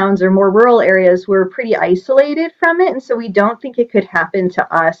hill towns or more rural areas, we're pretty isolated from it. And so we don't think it could happen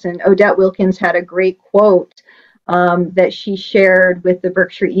to us. And Odette Wilkins had a great quote that she shared with the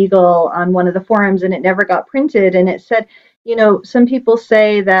Berkshire Eagle on one of the forums, and it never got printed. And it said, some people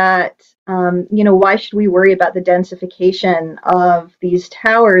say that, why should we worry about the densification of these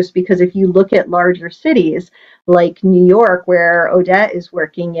towers? Because if you look at larger cities like New York, where Odette is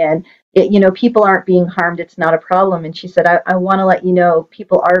working in, people aren't being harmed. It's not a problem. And she said, I want to let you know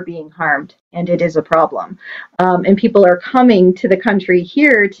people are being harmed, and it is a problem. And people are coming to the country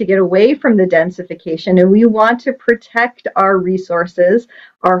here to get away from the densification. And we want to protect our resources,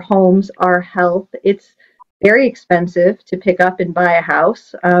 our homes, our health. It's very expensive to pick up and buy a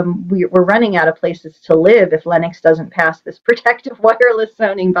house. We're running out of places to live if Lenox doesn't pass this protective wireless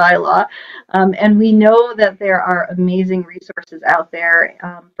zoning bylaw. And we know that there are amazing resources out there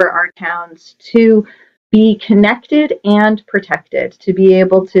for our towns to be connected and protected, to be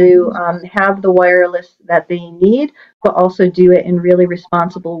able to have the wireless that they need, but also do it in really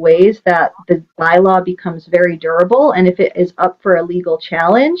responsible ways that the bylaw becomes very durable. And if it is up for a legal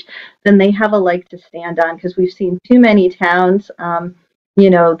challenge, then they have a leg to stand on, because we've seen too many towns,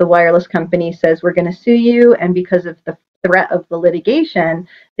 the wireless company says, we're going to sue you. And because of the threat of the litigation,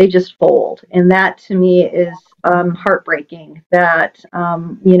 they just fold. And that to me is heartbreaking, that,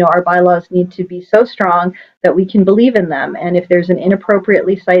 our bylaws need to be so strong that we can believe in them. And if there's an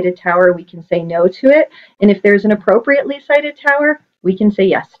inappropriately sited tower, we can say no to it. And if there's an appropriately sited tower, we can say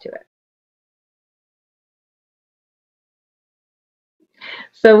yes to it.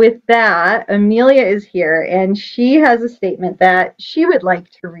 So with that, Amelia is here, and she has a statement that she would like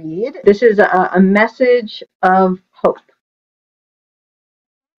to read. This is a message of hope.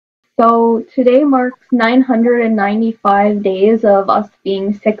 So today marks 995 days of us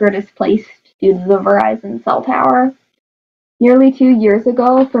being sick or displaced due to the Verizon cell tower. Nearly 2 years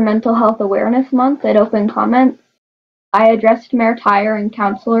ago, for Mental Health Awareness Month at Open Comments, I addressed Mayor Tyre and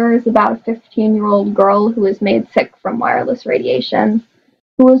counselors about a 15-year-old girl who was made sick from wireless radiation,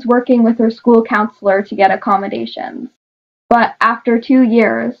 who was working with her school counselor to get accommodations. But after 2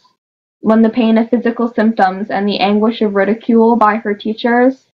 years, when the pain of physical symptoms and the anguish of ridicule by her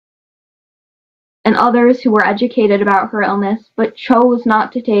teachers and others who were educated about her illness but chose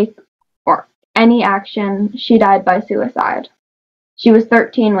not to take any action, she died by suicide. She was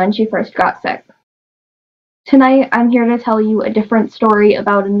 13 when she first got sick. Tonight, I'm here to tell you a different story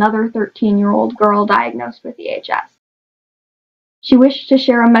about another 13-year-old girl diagnosed with EHS. She wished to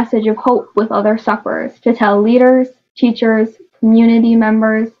share a message of hope with other sufferers, to tell leaders, teachers, community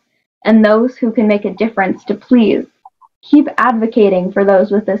members, and those who can make a difference to please keep advocating for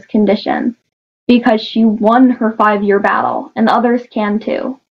those with this condition, because she won her 5-year battle, and others can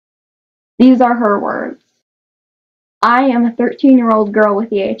too. These are her words. I am a 13-year-old girl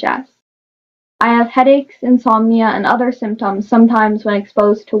with EHS. I have headaches, insomnia, and other symptoms sometimes when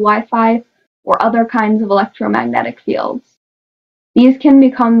exposed to Wi-Fi or other kinds of electromagnetic fields. These can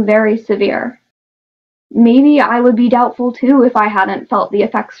become very severe. Maybe I would be doubtful too if I hadn't felt the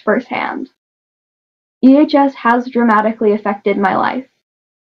effects firsthand. EHS has dramatically affected my life.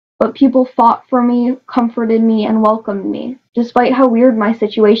 But people fought for me, comforted me, and welcomed me, despite how weird my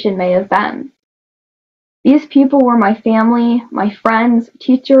situation may have been. These people were my family, my friends,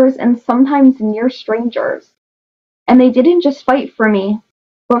 teachers, and sometimes near strangers. And they didn't just fight for me,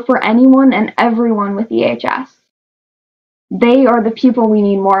 but for anyone and everyone with EHS. They are the people we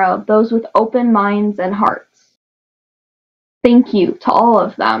need more of, those with open minds and hearts. Thank you to all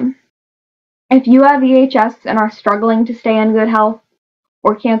of them. If you have EHS and are struggling to stay in good health,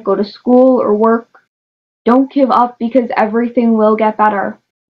 or can't go to school or work, don't give up, because everything will get better.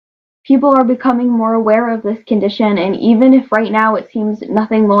 People are becoming more aware of this condition, and even if right now it seems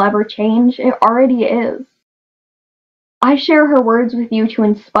nothing will ever change, it already is. I share her words with you to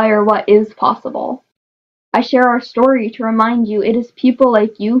inspire what is possible. I share our story to remind you it is people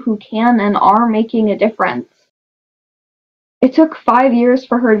like you who can and are making a difference. It took 5 years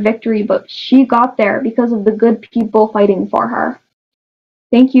for her victory, but she got there because of the good people fighting for her.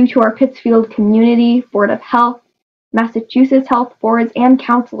 Thank you to our Pittsfield Community, Board of Health, Massachusetts Health Boards, and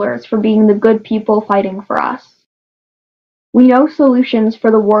counselors for being the good people fighting for us. We know solutions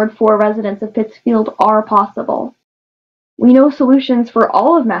for the Ward 4 residents of Pittsfield are possible. We know solutions for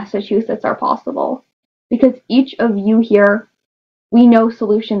all of Massachusetts are possible, because each of you here, we know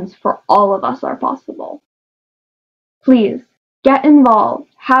solutions for all of us are possible. Please, get involved,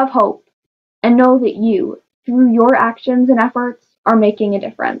 have hope, and know that you, through your actions and efforts, are making a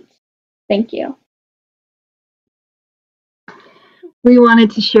difference. Thank you. We wanted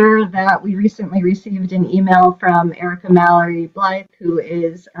to share that we recently received an email from Erica Mallory Blythe, who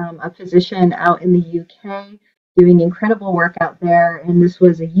is a physician out in the UK doing incredible work out there. And this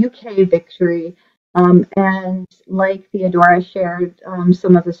was a UK victory. And like Theodora shared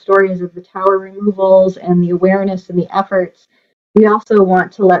some of the stories of the tower removals and the awareness and the efforts, we also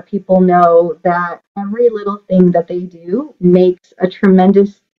want to let people know that every little thing that they do makes a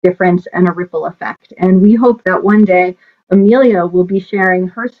tremendous difference and a ripple effect. And we hope that one day Amelia will be sharing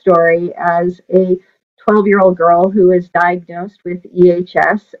her story as a 12-year-old girl who is diagnosed with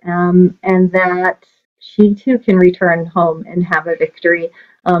EHS, and that she too can return home and have a victory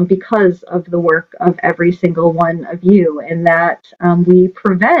because of the work of every single one of you, and that we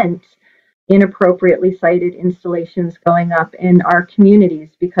prevent inappropriately sited installations going up in our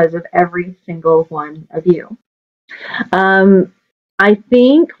communities because of every single one of you. I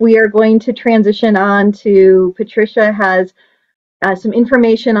think we are going to transition on to Patricia has some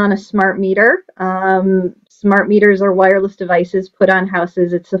information on a smart meter. Smart meters are wireless devices put on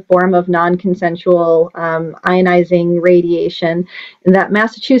houses. It's a form of non-consensual ionizing radiation. And that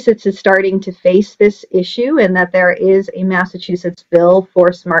Massachusetts is starting to face this issue, and that there is a Massachusetts bill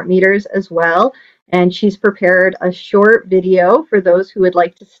for smart meters as well. And she's prepared a short video for those who would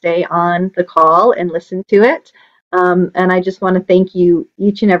like to stay on the call and listen to it. And I just want to thank you,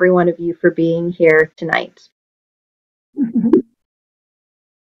 each and every one of you, for being here tonight.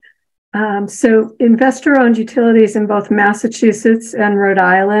 So investor-owned utilities in both Massachusetts and Rhode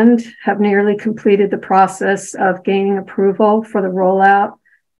Island have nearly completed the process of gaining approval for the rollout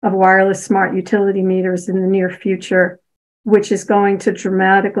of wireless smart utility meters in the near future, which is going to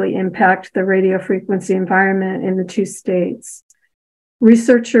dramatically impact the radio frequency environment in the two states.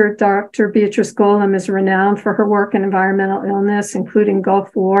 Researcher Dr. Beatrice Golem is renowned for her work in environmental illness, including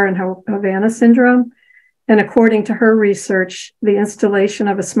Gulf War and Havana syndrome. And according to her research, the installation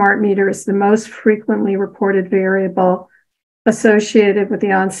of a smart meter is the most frequently reported variable associated with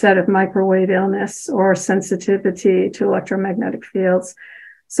the onset of microwave illness or sensitivity to electromagnetic fields.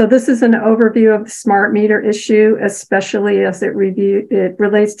 So this is an overview of the smart meter issue, especially as it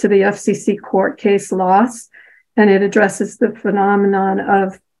relates to the FCC court case loss, and it addresses the phenomenon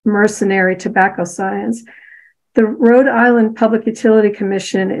of mercenary tobacco science. The Rhode Island Public Utility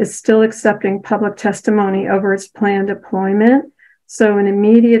Commission is still accepting public testimony over its planned deployment. So an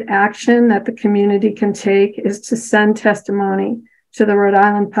immediate action that the community can take is to send testimony to the Rhode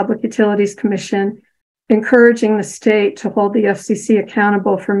Island Public Utilities Commission, encouraging the state to hold the FCC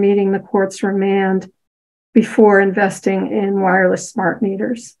accountable for meeting the court's remand before investing in wireless smart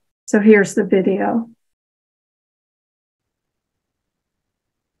meters. So here's the video.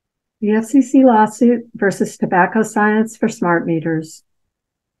 The FCC lawsuit versus tobacco science for smart meters.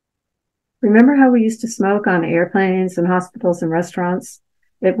 Remember how we used to smoke on airplanes and hospitals and restaurants?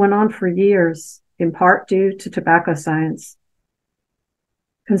 It went on for years, in part due to tobacco science.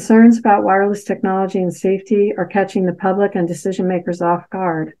 Concerns about wireless technology and safety are catching the public and decision makers off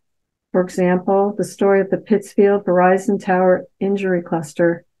guard. For example, the story of the Pittsfield Verizon Tower injury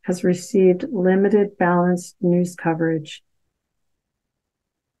cluster has received limited balanced news coverage.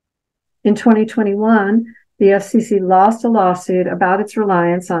 In 2021, the FCC lost a lawsuit about its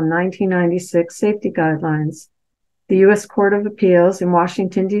reliance on 1996 safety guidelines. The U.S. Court of Appeals in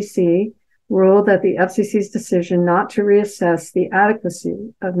Washington, D.C. ruled that the FCC's decision not to reassess the adequacy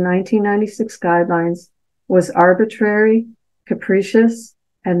of 1996 guidelines was arbitrary, capricious,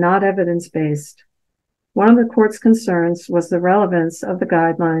 and not evidence-based. One of the court's concerns was the relevance of the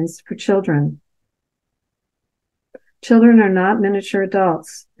guidelines for children. Children are not miniature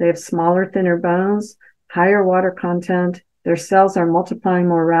adults. They have smaller, thinner bones, higher water content, their cells are multiplying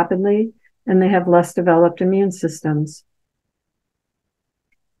more rapidly, and they have less developed immune systems.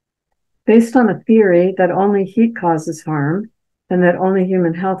 Based on a theory that only heat causes harm and that only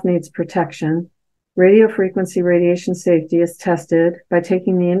human health needs protection, radio frequency radiation safety is tested by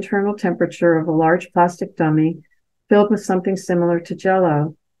taking the internal temperature of a large plastic dummy filled with something similar to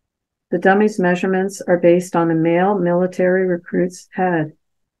Jell-O. The dummy's measurements are based on a male military recruit's head,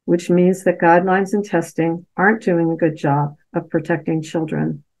 which means that guidelines and testing aren't doing a good job of protecting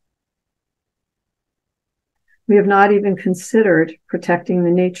children. We have not even considered protecting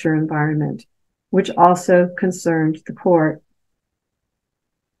the nature environment, which also concerned the court.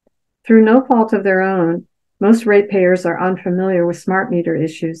 Through no fault of their own, most ratepayers are unfamiliar with smart meter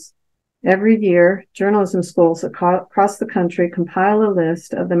issues. Every year, journalism schools across the country compile a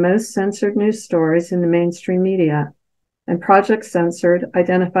list of the most censored news stories in the mainstream media, and Project Censored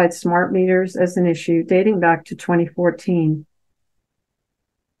identified smart meters as an issue dating back to 2014.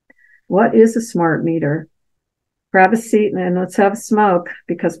 What is a smart meter? Grab a seat and let's have a smoke,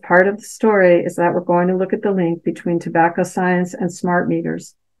 because part of the story is that we're going to look at the link between tobacco science and smart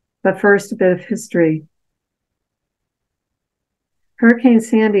meters. But first, a bit of history. Hurricane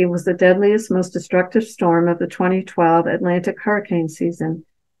Sandy was the deadliest, most destructive storm of the 2012 Atlantic hurricane season,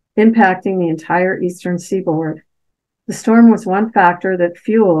 impacting the entire eastern seaboard. The storm was one factor that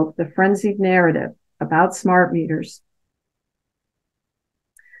fueled the frenzied narrative about smart meters.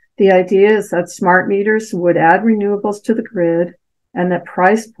 The idea is that smart meters would add renewables to the grid, and that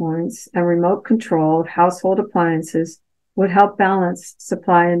price points and remote control of household appliances would help balance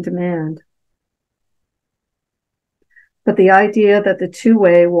supply and demand. But the idea that the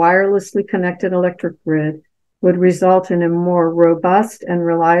two-way wirelessly connected electric grid would result in a more robust and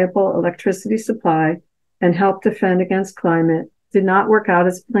reliable electricity supply and help defend against climate did not work out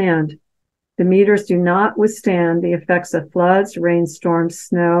as planned. The meters do not withstand the effects of floods, rainstorms,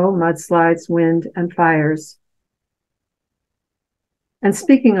 snow, mudslides, wind, and fires. And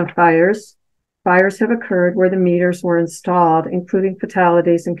speaking of fires, fires have occurred where the meters were installed, including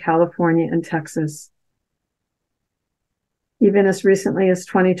fatalities in California and Texas. Even as recently as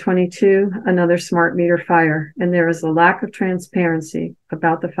 2022, another smart meter fire, and there is a lack of transparency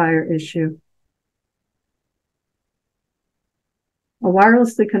about the fire issue. A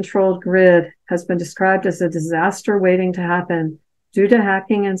wirelessly controlled grid has been described as a disaster waiting to happen due to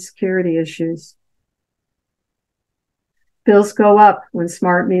hacking and security issues. Bills go up when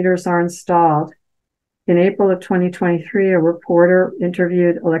smart meters are installed. In April of 2023, a reporter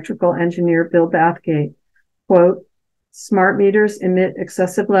interviewed electrical engineer Bill Bathgate. Quote, "Smart meters emit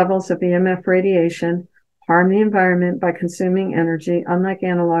excessive levels of EMF radiation, harm the environment by consuming energy, unlike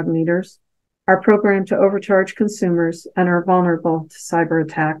analog meters, are programmed to overcharge consumers, and are vulnerable to cyber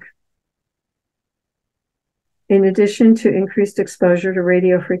attack." In addition to increased exposure to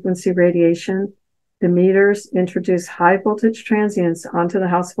radio frequency radiation, the meters introduce high voltage transients onto the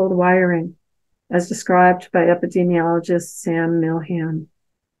household wiring, as described by epidemiologist Sam Milham.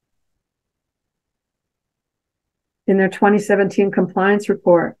 In their 2017 compliance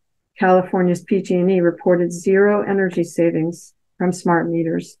report, California's PG&E reported zero energy savings from smart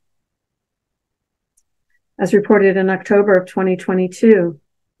meters. As reported in October of 2022,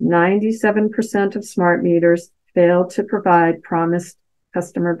 97% of smart meters failed to provide promised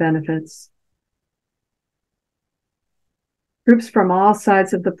customer benefits. Groups from all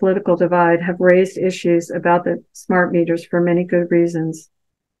sides of the political divide have raised issues about the smart meters for many good reasons,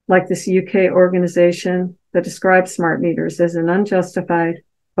 like this UK organization that describes smart meters as an unjustified,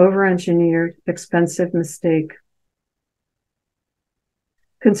 over-engineered, expensive mistake.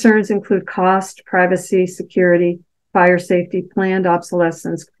 Concerns include cost, privacy, security, fire safety, planned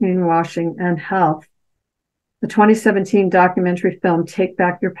obsolescence, greenwashing, and health. The 2017 documentary film Take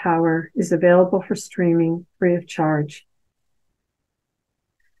Back Your Power is available for streaming free of charge.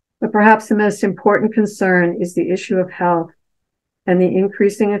 But perhaps the most important concern is the issue of health and the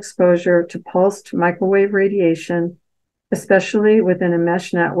increasing exposure to pulsed microwave radiation, especially within a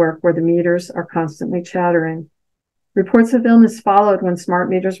mesh network where the meters are constantly chattering. Reports of illness followed when smart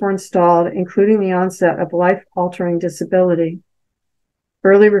meters were installed, including the onset of life-altering disability.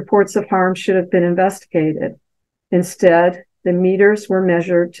 Early reports of harm should have been investigated. Instead, the meters were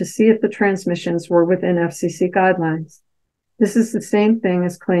measured to see if the transmissions were within FCC guidelines. This is the same thing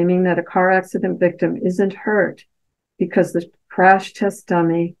as claiming that a car accident victim isn't hurt because the crash test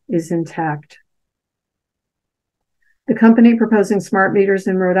dummy is intact. The company proposing smart meters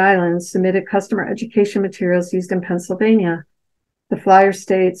in Rhode Island submitted customer education materials used in Pennsylvania. The flyer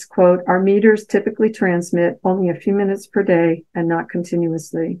states, quote, "Our meters typically transmit only a few minutes per day and not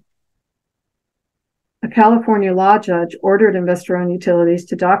continuously." A California law judge ordered investor-owned utilities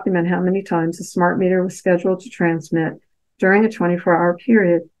to document how many times a smart meter was scheduled to transmit during a 24-hour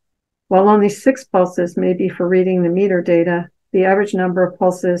period. While only 6 pulses may be for reading the meter data, the average number of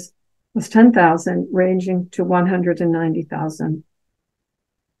pulses was 10,000, ranging to 190,000.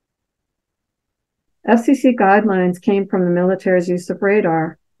 FCC guidelines came from the military's use of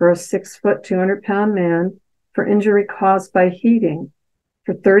radar, for a 6-foot, 200-pound man for injury caused by heating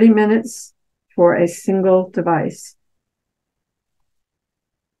for 30 minutes for a single device.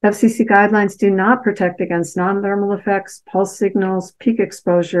 FCC guidelines do not protect against non-thermal effects, pulse signals, peak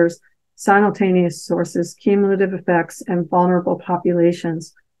exposures, simultaneous sources, cumulative effects, and vulnerable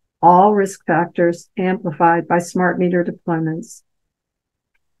populations, all risk factors amplified by smart meter deployments.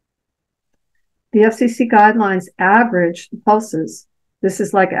 The FCC guidelines average pulses. This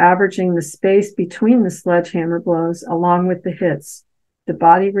is like averaging the space between the sledgehammer blows along with the hits. The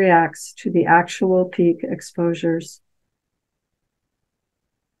body reacts to the actual peak exposures.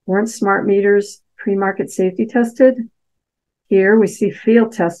 Weren't smart meters pre-market safety tested? Here we see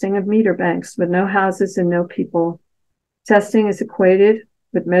field testing of meter banks with no houses and no people. Testing is equated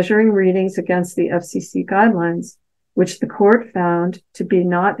with measuring readings against the FCC guidelines, which the court found to be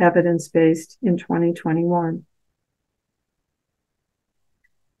not evidence-based in 2021.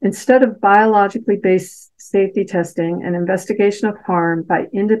 Instead of biologically based safety testing and investigation of harm by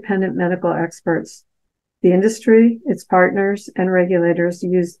independent medical experts, the industry, its partners, and regulators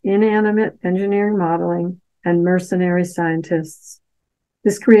used inanimate engineering modeling and mercenary scientists.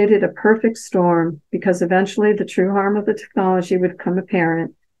 This created a perfect storm because eventually the true harm of the technology would become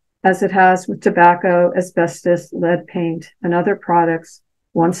apparent, as it has with tobacco, asbestos, lead paint, and other products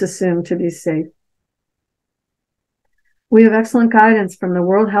once assumed to be safe. We have excellent guidance from the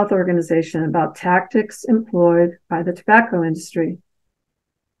World Health Organization about tactics employed by the tobacco industry.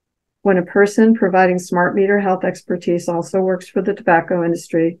 When a person providing smart meter health expertise also works for the tobacco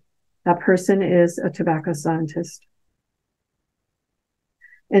industry, that person is a tobacco scientist.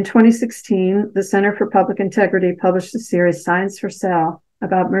 In 2016, the Center for Public Integrity published the series Science for Sale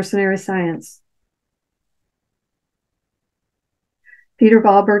about mercenary science. Peter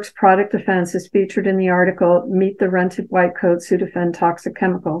Wahlberg's product defense is featured in the article Meet the Rented White Coats Who Defend Toxic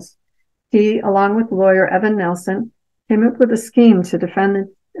Chemicals. He, along with lawyer Evan Nelson, came up with a scheme to defend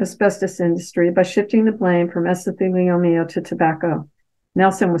the asbestos industry by shifting the blame from mesothelioma to tobacco.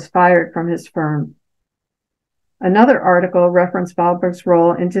 Nelson was fired from his firm. Another article referenced Wahlberg's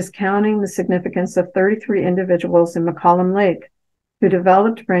role in discounting the significance of 33 individuals in McCollum Lake who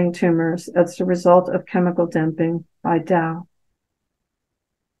developed brain tumors as a result of chemical dumping by Dow.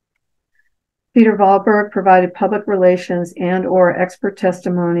 Peter Wahlberg provided public relations and/or expert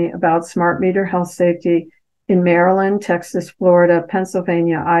testimony about smart meter health safety in Maryland, Texas, Florida,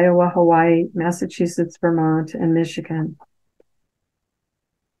 Pennsylvania, Iowa, Hawaii, Massachusetts, Vermont, and Michigan.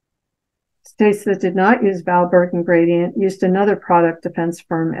 States that did not use Wahlberg and Gradient used another product defense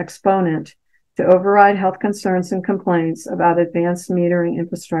firm, Exponent, to override health concerns and complaints about advanced metering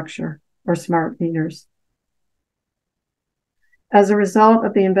infrastructure, or smart meters. As a result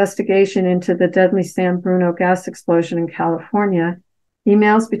of the investigation into the deadly San Bruno gas explosion in California,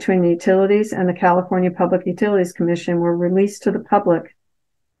 emails between the utilities and the California Public Utilities Commission were released to the public.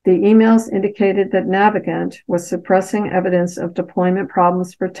 The emails indicated that Navigant was suppressing evidence of deployment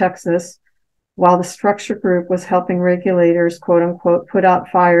problems for Texas, while the structure group was helping regulators, quote unquote, put out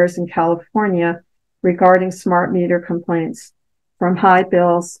fires in California regarding smart meter complaints, from high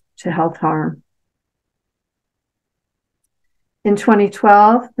bills to health harm. In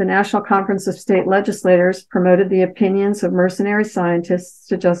 2012, the National Conference of State Legislators promoted the opinions of mercenary scientists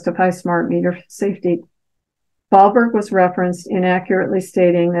to justify smart meter safety. Wahlberg was referenced inaccurately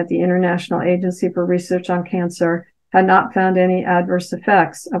stating that the International Agency for Research on Cancer had not found any adverse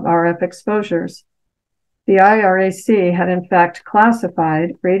effects of RF exposures. The IRAC had in fact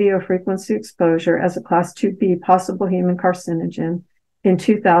classified radio frequency exposure as a Class 2B possible human carcinogen in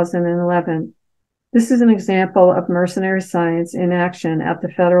 2011. This is an example of mercenary science in action at the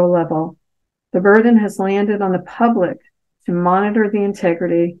federal level. The burden has landed on the public to monitor the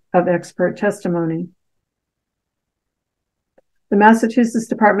integrity of expert testimony. The Massachusetts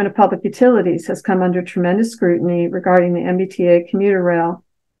Department of Public Utilities has come under tremendous scrutiny regarding the MBTA commuter rail.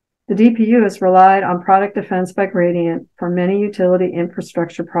 The DPU has relied on product defense by Gradient for many utility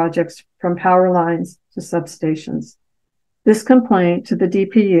infrastructure projects, from power lines to substations. This complaint to the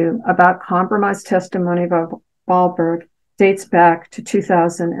DPU about compromised testimony of Wahlberg dates back to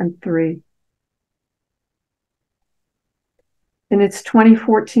 2003. In its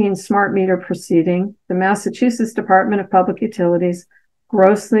 2014 smart meter proceeding, the Massachusetts Department of Public Utilities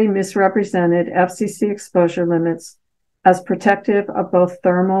grossly misrepresented FCC exposure limits as protective of both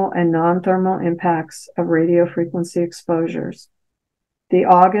thermal and non-thermal impacts of radio frequency exposures. The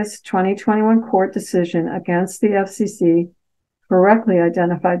August 2021 court decision against the FCC correctly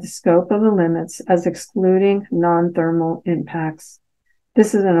identified the scope of the limits as excluding non-thermal impacts.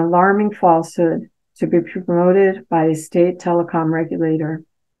 This is an alarming falsehood to be promoted by a state telecom regulator.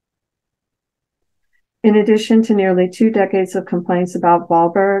 In addition to nearly 2 decades of complaints about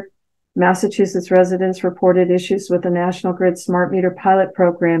Wahlberg, Massachusetts residents reported issues with the National Grid Smart Meter pilot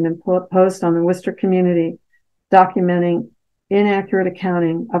program imposed on the Worcester community, documenting inaccurate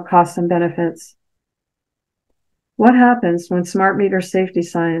accounting of costs and benefits. What happens when smart meter safety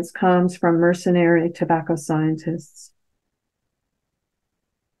science comes from mercenary tobacco scientists?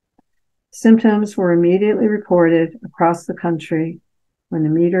 Symptoms were immediately reported across the country when the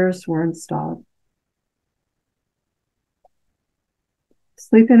meters were installed.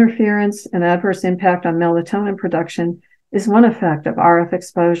 Sleep interference and adverse impact on melatonin production is one effect of RF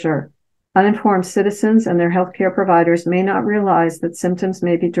exposure. Uninformed citizens and their healthcare providers may not realize that symptoms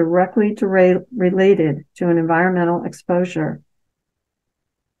may be directly related to an environmental exposure.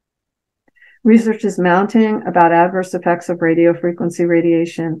 Research is mounting about adverse effects of radiofrequency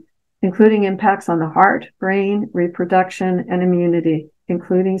radiation, including impacts on the heart, brain, reproduction, and immunity,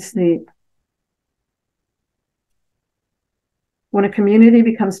 including sleep. When a community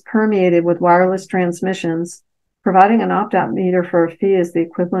becomes permeated with wireless transmissions, providing an opt-out meter for a fee is the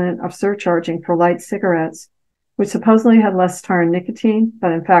equivalent of surcharging for light cigarettes, which supposedly had less tar and nicotine,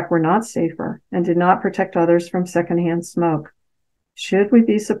 but in fact were not safer and did not protect others from secondhand smoke. Should we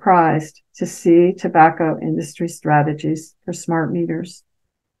be surprised to see tobacco industry strategies for smart meters?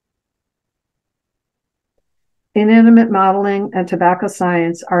 Inanimate modeling and tobacco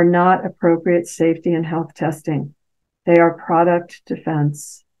science are not appropriate safety and health testing. They are product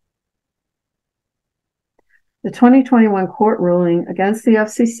defense. The 2021 court ruling against the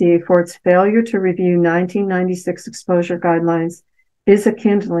FCC for its failure to review 1996 exposure guidelines is a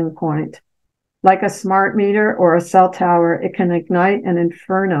kindling point. Like a smart meter or a cell tower, it can ignite an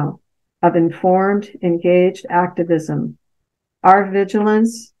inferno of informed, engaged activism. Our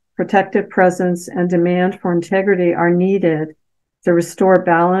vigilance, protective presence, and demand for integrity are needed to restore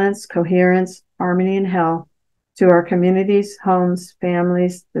balance, coherence, harmony, and health to our communities, homes,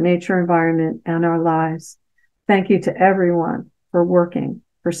 families, the nature environment, and our lives. Thank you to everyone for working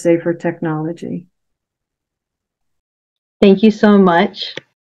for safer technology. Thank you so much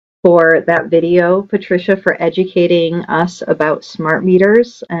for that video, Patricia, for educating us about smart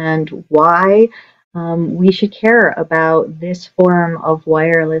meters and why we should care about this form of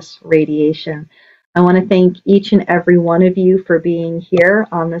wireless radiation. I want to thank each and every one of you for being here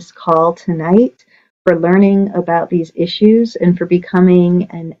on this call tonight, for learning about these issues, and for becoming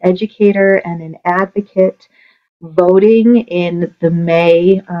an educator and an advocate, voting in the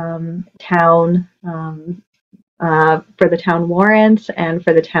May town for the town warrants and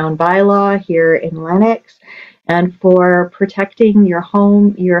for the town bylaw here in Lenox, and for protecting your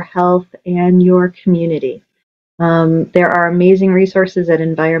home, your health, and your community. There are amazing resources at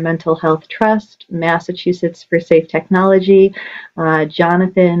Environmental Health Trust, Massachusetts for Safe Technology.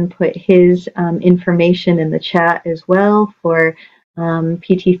 Johnathan put his information in the chat as well for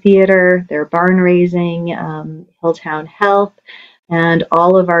PT Theater, their barn raising, Hilltown Health, and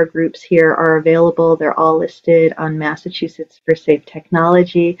all of our groups here are available. They're all listed on Massachusetts for Safe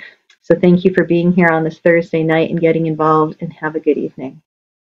Technology. So thank you for being here on this Thursday night and getting involved, and have a good evening.